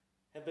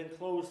have been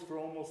closed for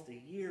almost a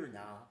year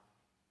now.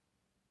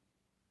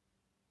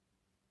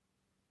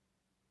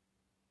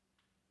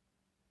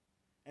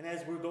 And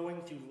as we're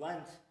going through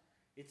Lent,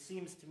 it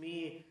seems to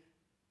me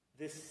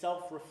this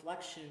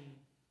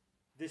self-reflection,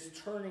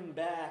 this turning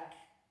back,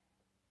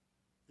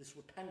 this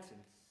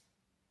repentance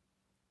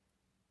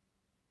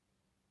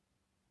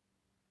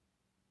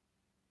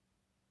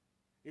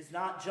is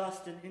not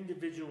just an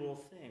individual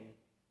thing.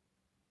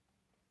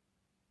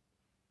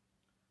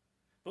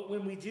 But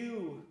when we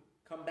do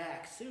come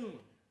back soon,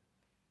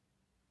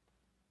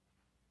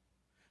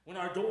 when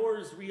our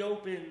doors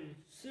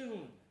reopen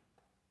soon,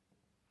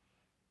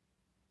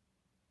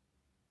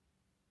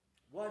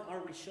 what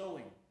are we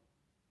showing?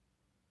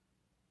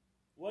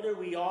 What are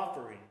we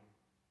offering?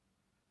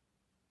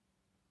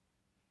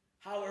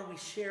 How are we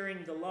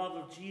sharing the love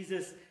of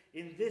Jesus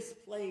in this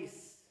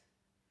place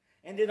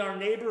and in our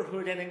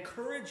neighborhood, and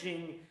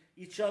encouraging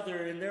each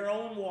other in their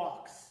own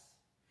walks,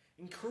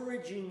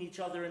 encouraging each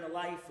other in a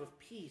life of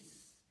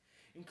peace,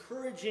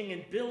 encouraging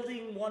and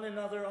building one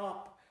another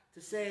up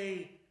to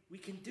say, We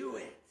can do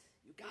it.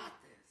 You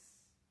got this.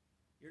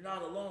 You're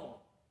not alone.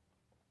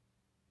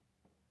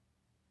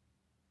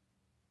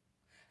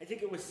 I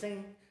think it was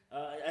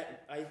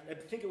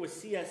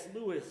C.S.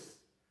 Lewis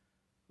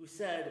who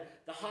said,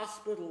 the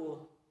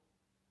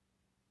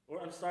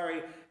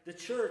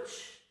church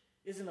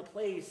isn't a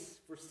place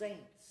for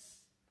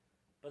saints,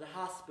 but a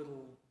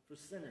hospital for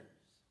sinners.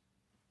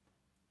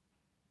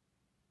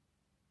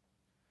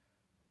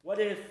 What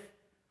if,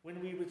 when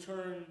we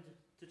returned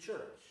to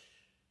church,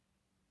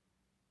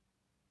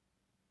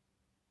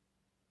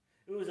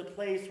 it was a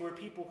place where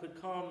people could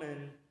come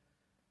and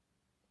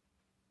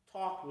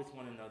talk with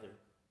one another,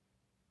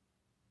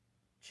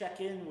 check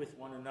in with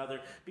one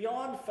another,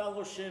 beyond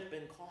fellowship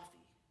and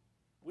coffee,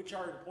 which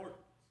are important,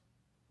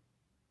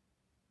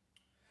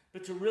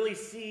 but to really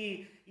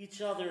see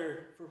each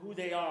other for who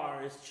they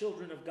are as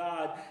children of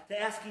God,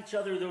 to ask each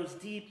other those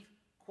deep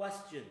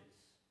questions,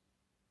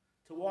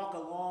 to walk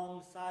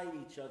alongside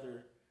each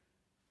other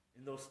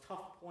in those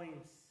tough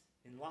points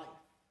in life.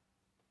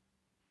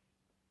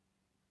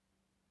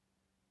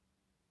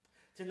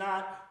 To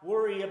not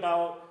worry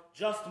about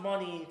just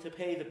money to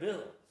pay the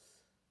bills,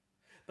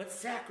 but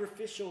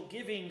sacrificial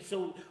giving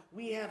so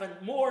we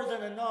have more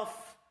than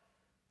enough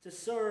to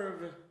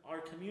serve our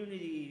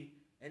community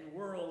and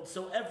world,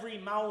 so every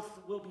mouth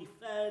will be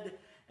fed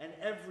and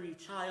every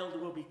child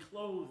will be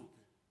clothed.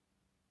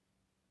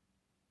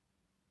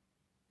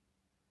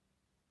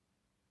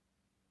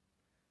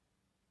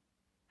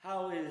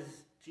 How is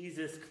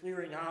Jesus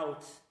clearing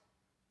out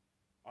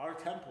our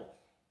temple?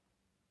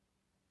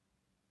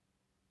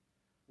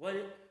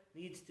 What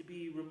needs to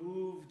be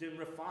removed and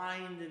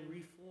refined and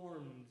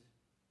reformed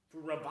for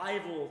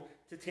revival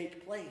to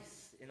take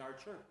place in our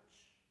church?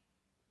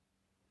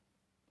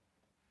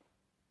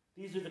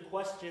 These are the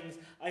questions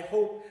I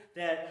hope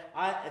that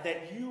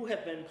you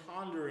have been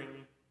pondering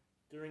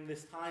during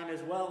this time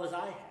as well as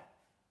I have.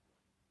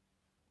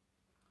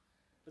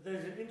 But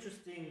there's an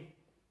interesting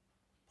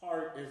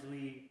part as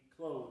we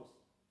close.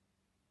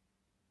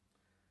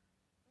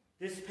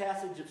 This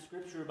passage of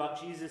Scripture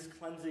about Jesus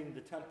cleansing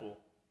the temple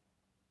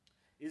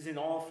is in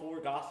all four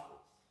Gospels.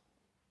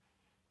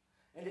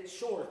 And it's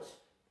short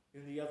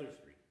in the other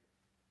three.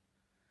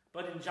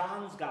 But in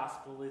John's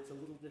Gospel, it's a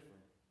little different.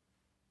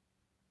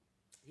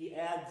 He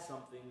adds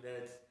something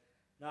that's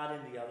not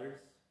in the others.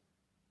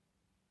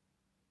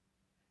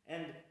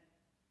 And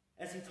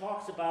as he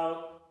talks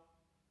about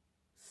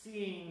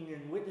seeing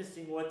and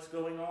witnessing what's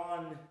going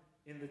on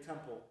in the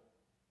temple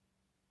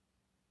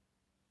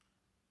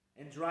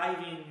and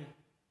driving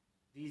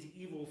these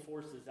evil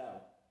forces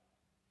out,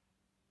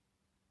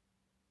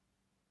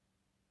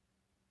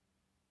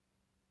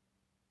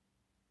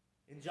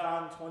 in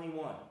John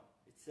 21,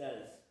 it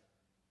says,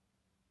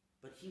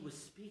 "But he was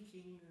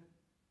speaking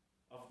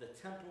of the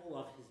temple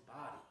of his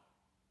body."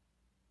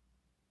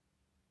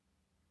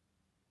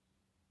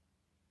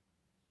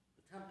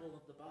 The temple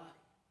of the body.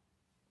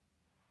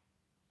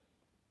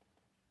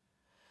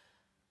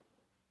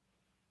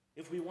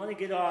 If we want to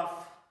get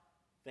off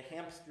the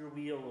hamster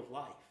wheel of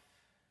life,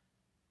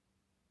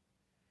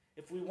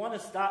 if we want to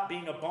stop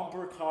being a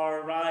bumper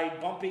car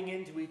ride, bumping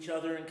into each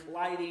other and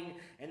colliding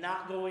and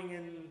not going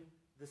in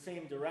the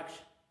same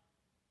direction,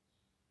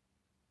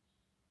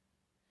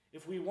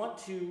 if we want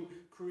to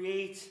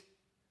create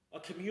a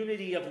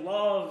community of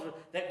love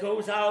that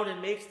goes out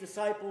and makes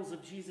disciples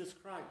of Jesus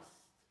Christ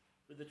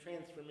for the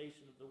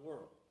transformation of the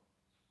world,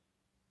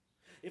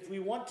 if we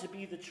want to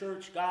be the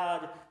church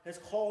God has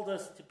called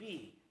us to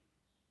be,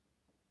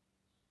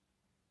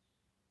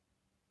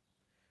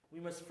 we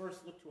must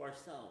first look to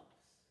ourselves.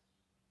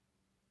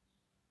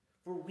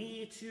 For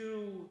we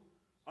too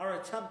are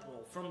a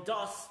temple. From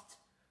dust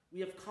we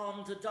have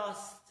come, to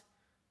dust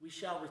we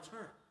shall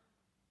return.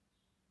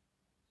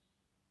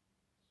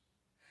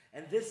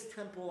 And this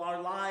temple,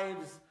 our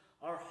lives,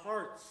 our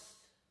hearts,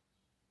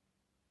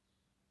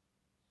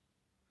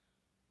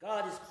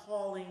 God is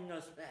calling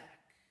us back,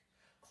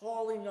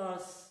 calling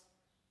us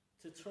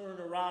to turn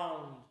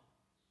around,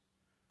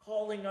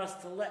 calling us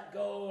to let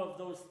go of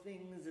those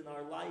things in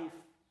our life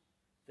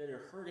that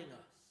are hurting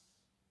us,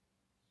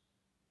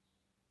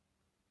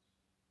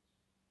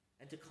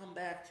 and to come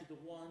back to the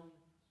one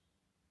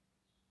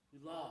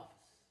who loves.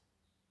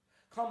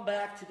 Come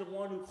back to the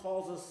one who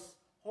calls us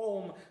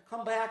home.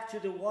 Come back to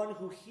the one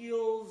who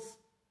heals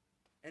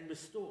and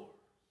restores.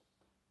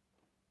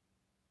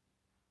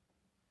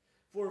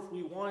 For if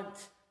we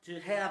want to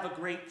have a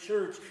great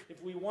church,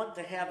 if we want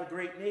to have a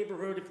great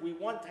neighborhood, if we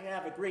want to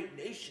have a great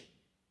nation,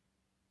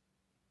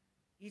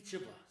 each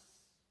of us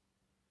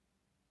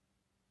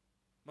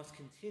must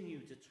continue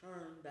to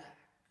turn back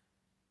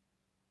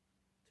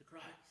to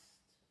Christ.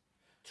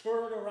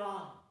 Turn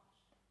around.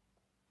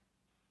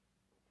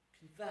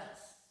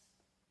 Confess.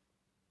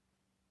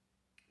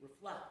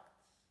 Reflect.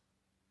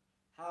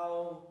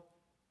 How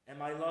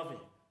am I loving?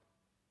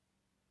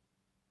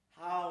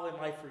 How am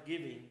I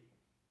forgiving?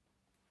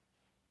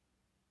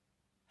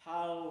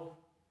 How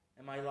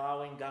am I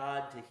allowing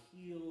God to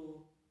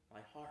heal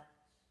my heart?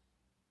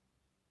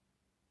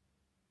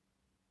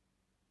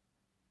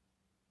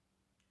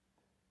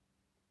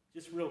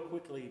 just real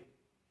quickly,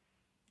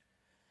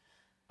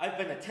 I've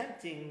been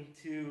attempting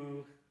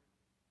to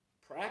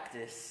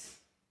practice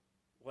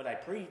what I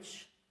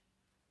preach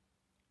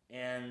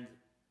and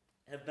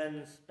have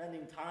been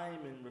spending time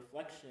in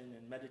reflection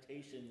and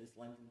meditation this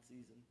Lenten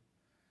season.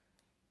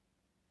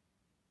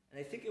 And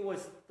I think it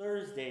was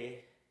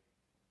Thursday.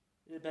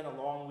 It had been a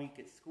long week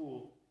at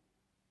school.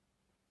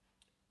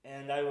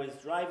 And I was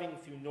driving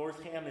through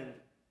North Hammond,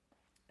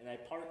 and I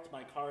parked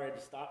my car. I had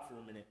to stop for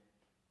a minute.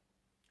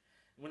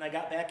 And when I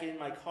got back in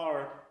my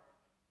car,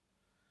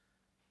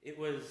 it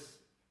was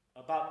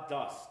about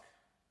dusk.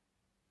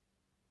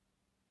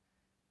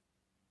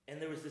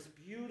 And there was this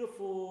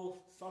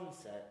beautiful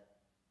sunset,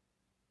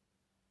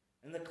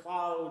 and the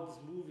clouds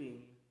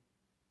moving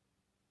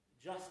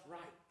just right.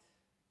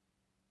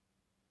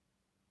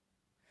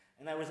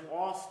 And I was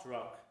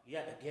awestruck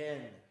yet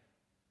again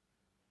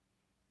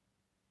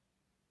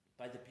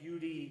by the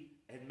beauty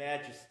and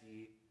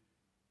majesty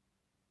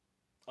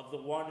of the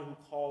one who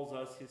calls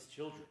us his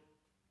children.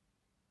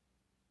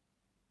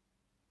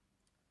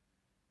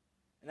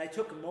 And I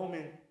took a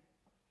moment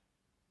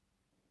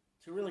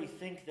to really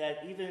think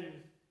that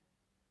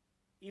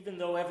even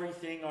though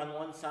everything on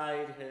one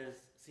side has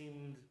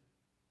seemed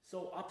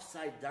so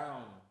upside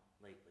down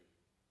lately,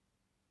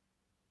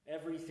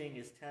 everything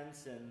is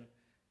tense and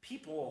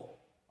people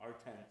are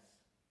tense.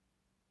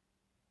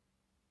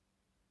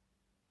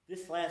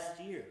 This last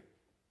year,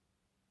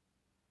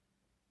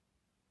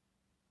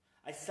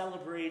 I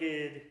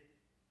celebrated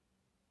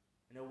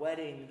in a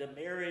wedding the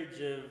marriage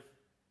of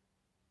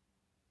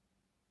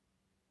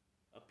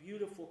a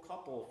beautiful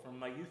couple from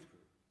my youth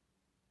group.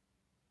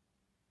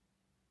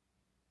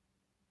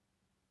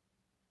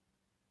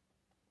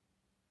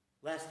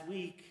 Last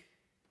week,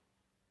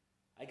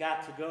 I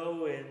got to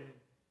go and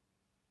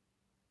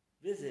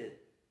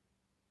visit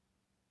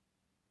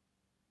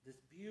this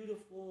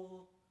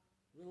beautiful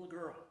little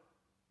girl,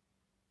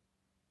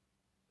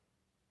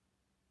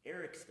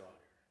 Eric's daughter.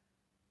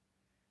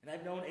 And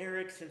I've known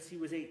Eric since he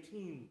was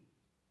 18.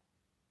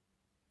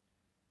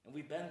 And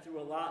we've been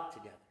through a lot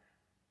together.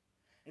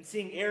 And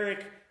seeing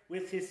Eric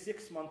with his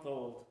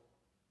 6-month-old,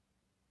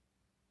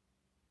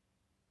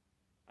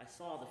 I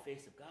saw the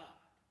face of God.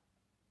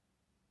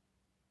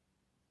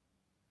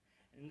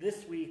 And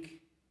this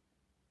week,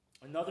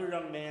 another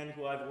young man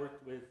who I've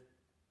worked with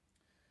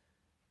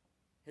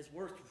has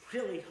worked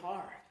really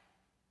hard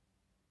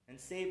and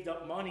saved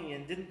up money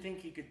and didn't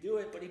think he could do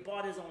it, but he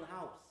bought his own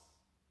house.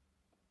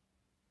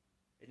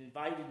 And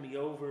invited me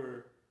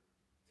over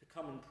to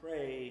come and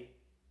pray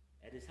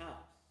at his house.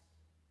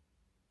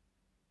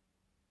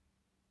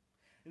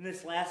 In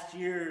this last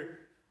year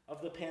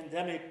of the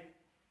pandemic,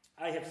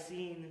 I have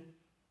seen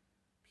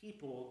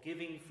people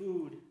giving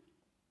food,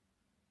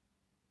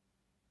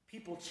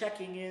 people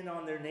checking in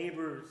on their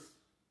neighbors,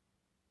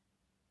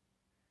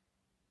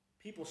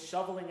 people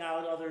shoveling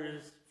out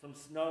others from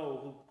snow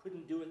who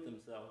couldn't do it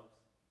themselves.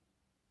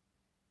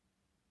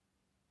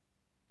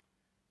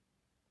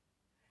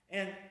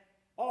 And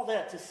all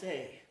that to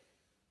say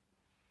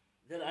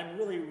that I'm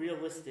really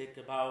realistic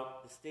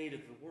about the state of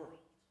the world.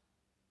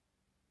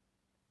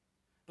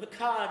 But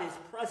God is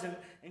present,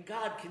 and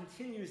God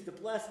continues to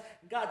bless,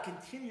 and God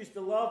continues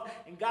to love,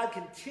 and God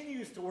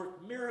continues to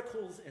work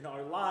miracles in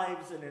our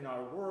lives and in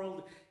our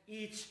world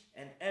each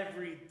and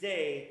every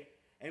day.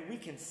 And we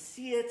can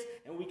see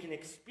it, and we can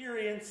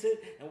experience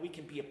it, and we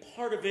can be a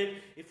part of it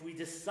if we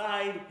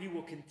decide we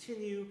will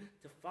continue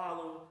to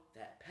follow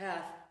that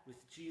path with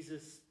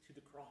Jesus to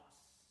the cross.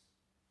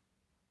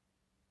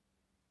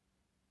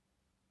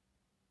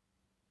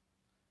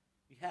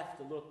 We have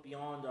to look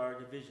beyond our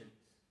divisions.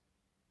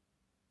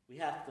 We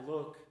have to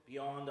look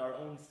beyond our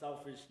own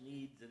selfish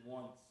needs and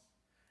wants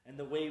and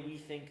the way we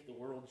think the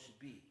world should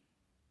be.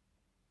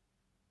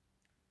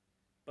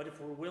 But if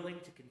we're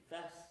willing to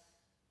confess,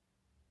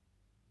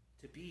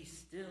 to be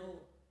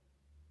still,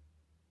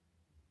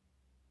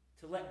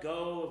 to let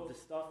go of the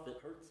stuff that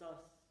hurts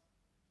us,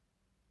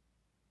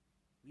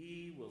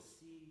 we will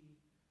see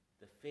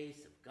the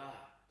face of God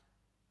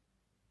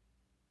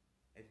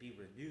and be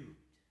renewed.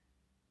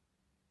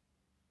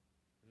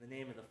 In the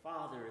name of the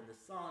Father, and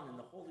the Son, and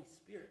the Holy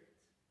Spirit.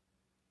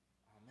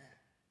 Amen.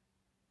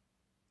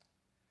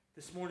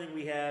 This morning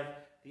we have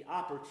the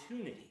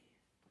opportunity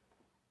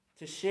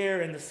to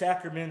share in the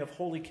sacrament of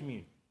Holy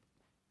Communion.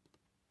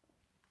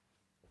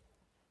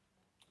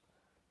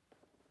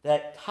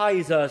 That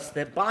ties us,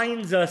 that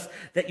binds us,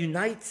 that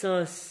unites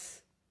us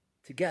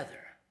together.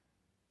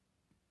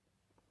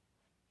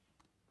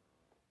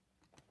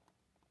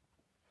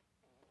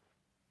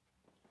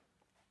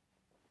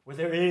 Where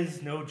there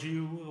is no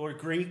Jew or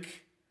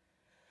Greek,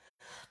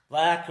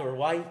 black or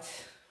white,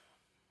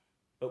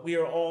 but we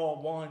are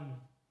all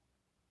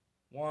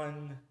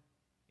one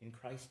in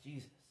Christ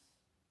Jesus.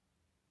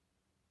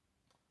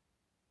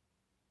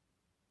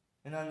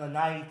 And on the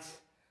night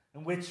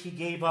in which he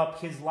gave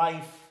up his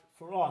life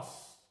for us,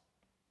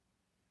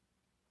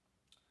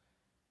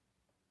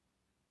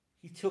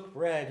 he took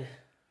bread,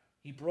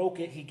 he broke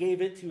it, he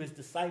gave it to his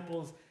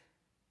disciples,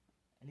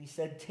 and he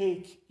said,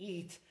 "Take,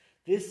 eat.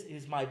 This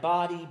is my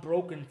body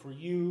broken for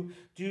you.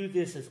 Do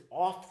this as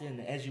often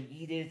as you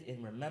eat it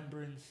in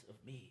remembrance of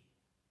me.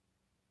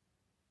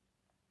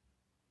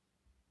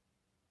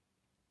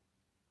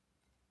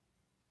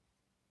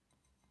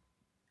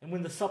 And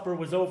when the supper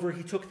was over,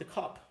 he took the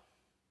cup,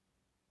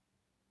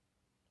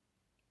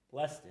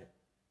 blessed it,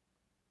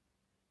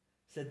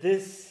 said,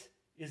 "This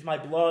is my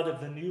blood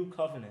of the new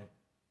covenant,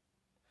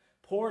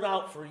 poured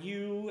out for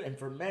you and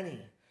for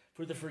many,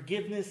 for the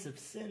forgiveness of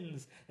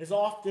sins. As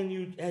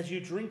often as you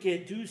drink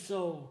it, do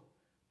so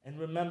and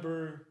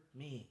remember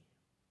me."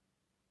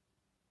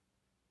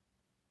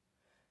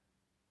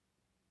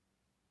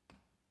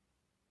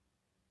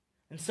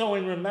 And so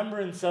in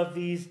remembrance of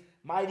these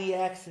mighty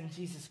acts in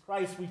Jesus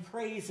Christ, we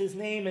praise his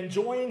name and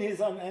join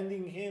his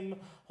unending hymn,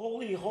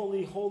 "Holy,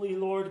 holy, holy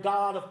Lord,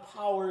 God of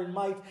power and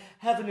might.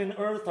 Heaven and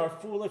earth are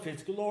full of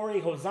his glory.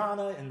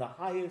 Hosanna in the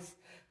highest.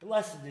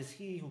 Blessed is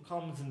he who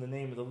comes in the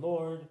name of the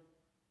Lord.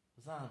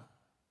 Hosanna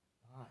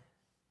in the highest."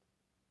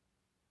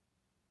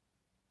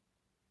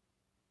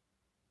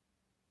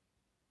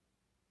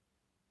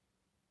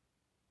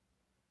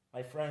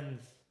 My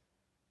friends,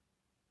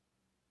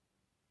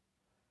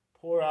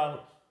 pour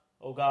out,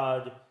 O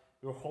God,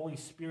 your Holy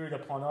Spirit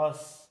upon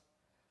us,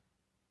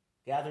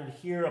 gathered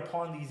here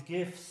upon these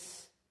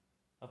gifts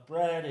of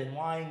bread and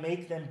wine.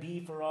 Make them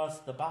be for us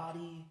the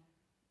body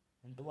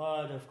and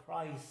blood of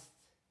Christ,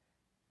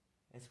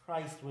 as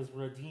Christ was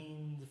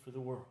redeemed for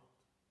the world.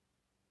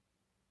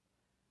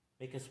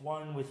 Make us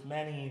one with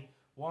many,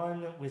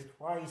 one with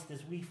Christ,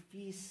 as we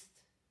feast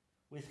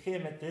with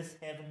him at this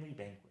heavenly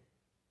banquet,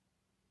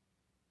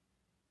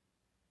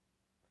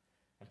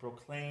 and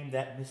proclaim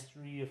that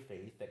mystery of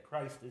faith, that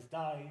Christ has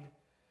died,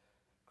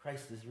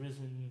 Christ is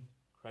risen,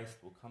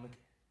 Christ will come again.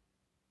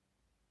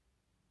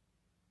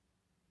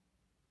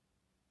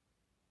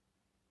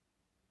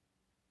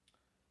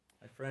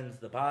 My friends,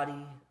 the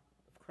body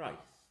of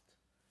Christ,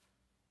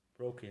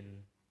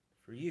 broken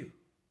for you.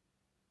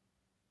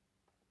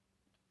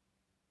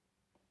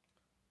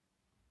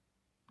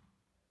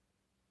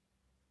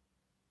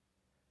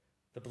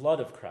 The blood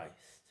of Christ,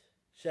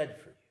 shed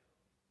for you.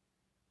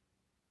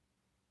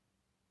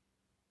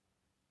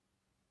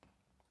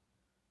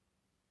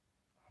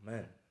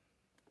 Amen.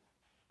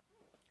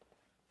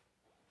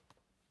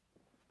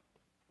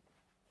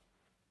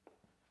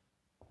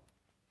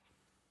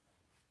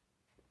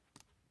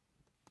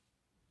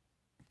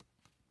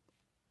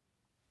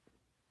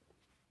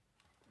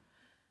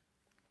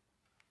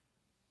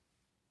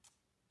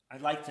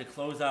 I'd like to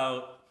close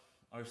out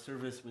our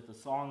service with a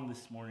song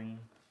this morning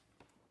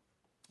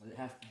that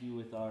has to do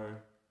with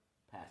our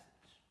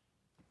passage.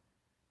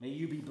 May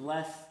you be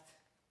blessed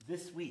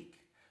this week.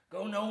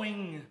 Go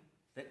knowing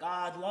that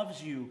God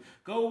loves you.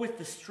 Go with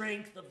the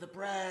strength of the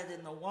bread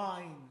and the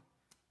wine,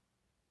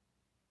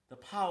 the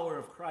power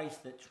of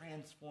Christ that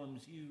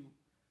transforms you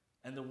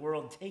and the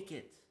world. Take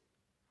it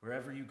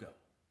wherever you go.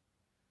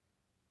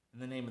 In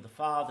the name of the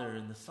Father,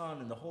 and the Son,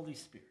 and the Holy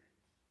Spirit.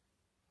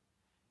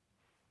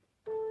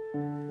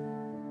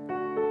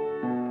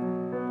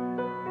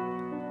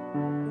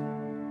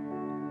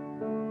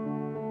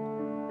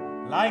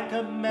 Like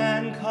a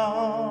man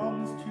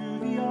comes to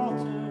the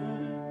altar,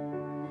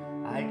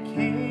 I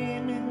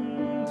came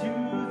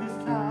into this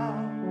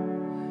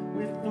town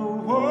with the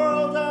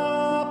world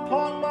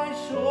upon my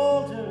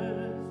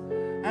shoulders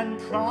and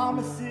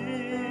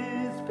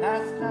promises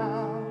passed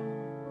down.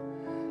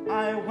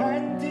 I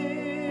went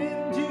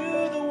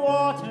into the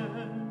water,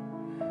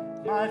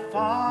 my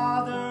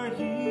Father,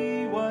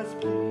 he was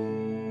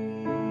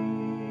pleased.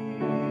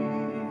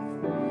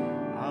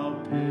 I'll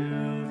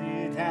build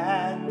it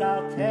and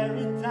I'll tear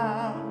it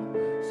down,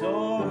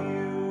 so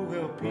you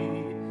will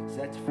be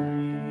set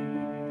free.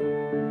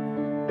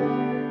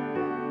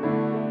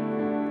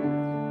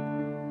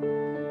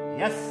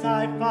 Yes,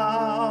 I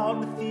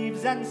found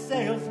thieves and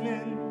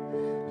salesmen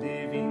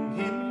living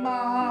in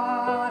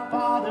my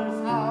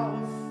Father's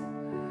house.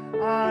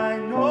 I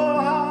know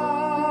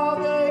how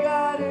they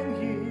got in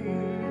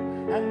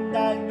here, and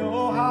I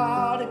know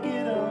how to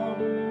get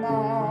them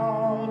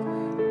out.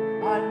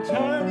 I'm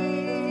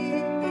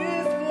turning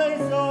this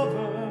place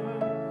over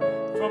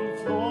from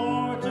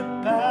floor to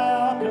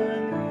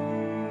balcony,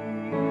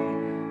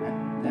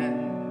 and then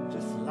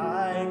just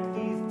like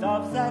these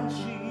doves and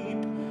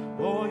sheep,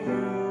 oh,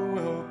 you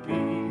will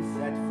be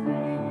set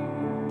free.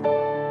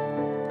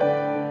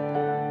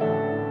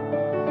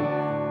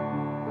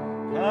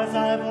 'Cause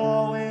I've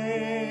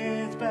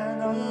always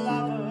been a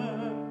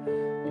lover,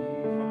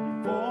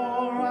 even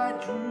before I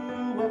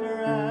drew a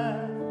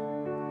breath.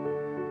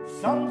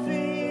 Some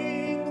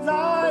things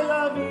I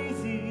love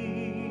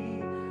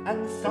easy,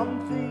 and some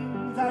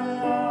things I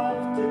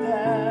love to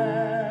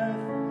death.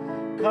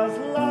 'Cause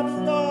love's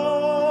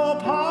no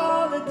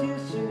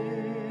politician,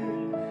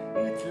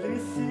 it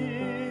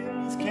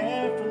listens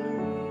carefully.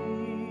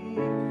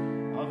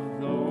 Of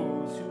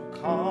those who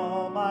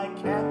come, I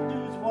can't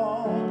lose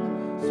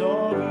one,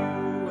 so you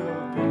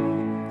will be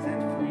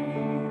set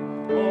free.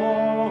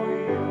 Oh,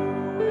 you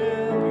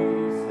will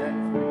be set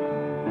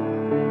free.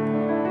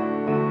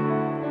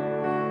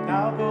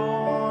 Now go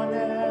on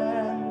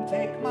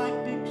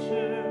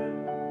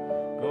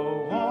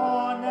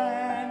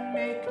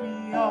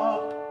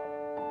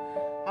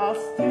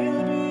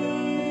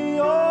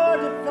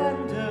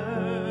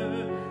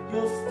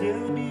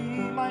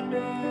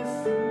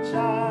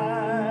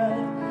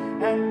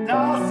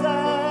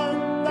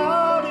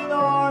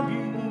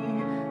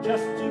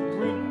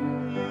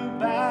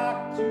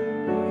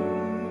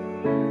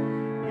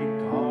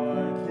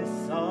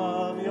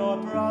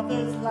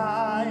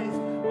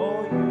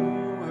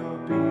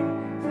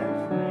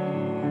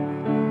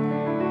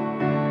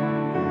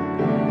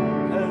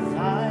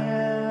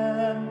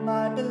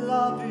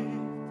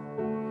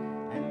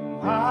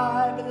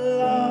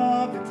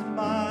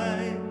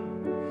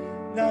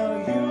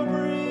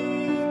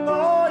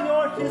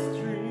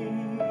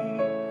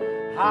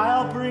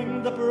I'll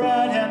bring the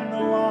bread and the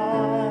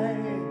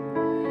wine,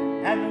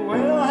 and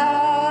we'll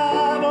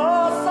have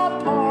us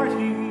a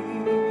party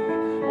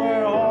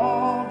where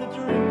all the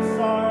drinks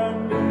are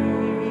me.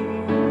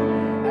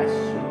 As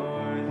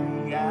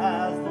surely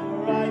as the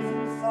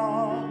rising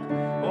sun,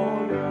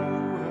 oh, you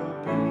will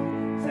be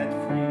set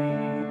free.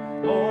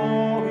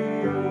 Oh,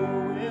 you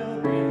will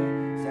be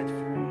set free.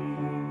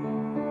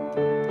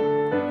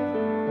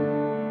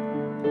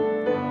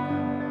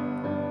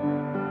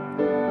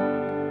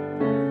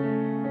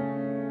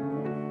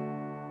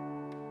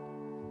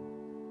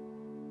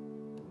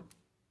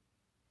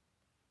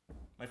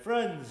 My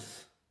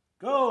friends,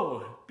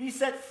 go, be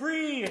set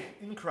free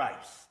in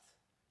Christ,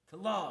 to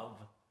love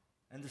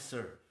and to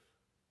serve.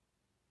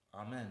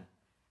 Amen.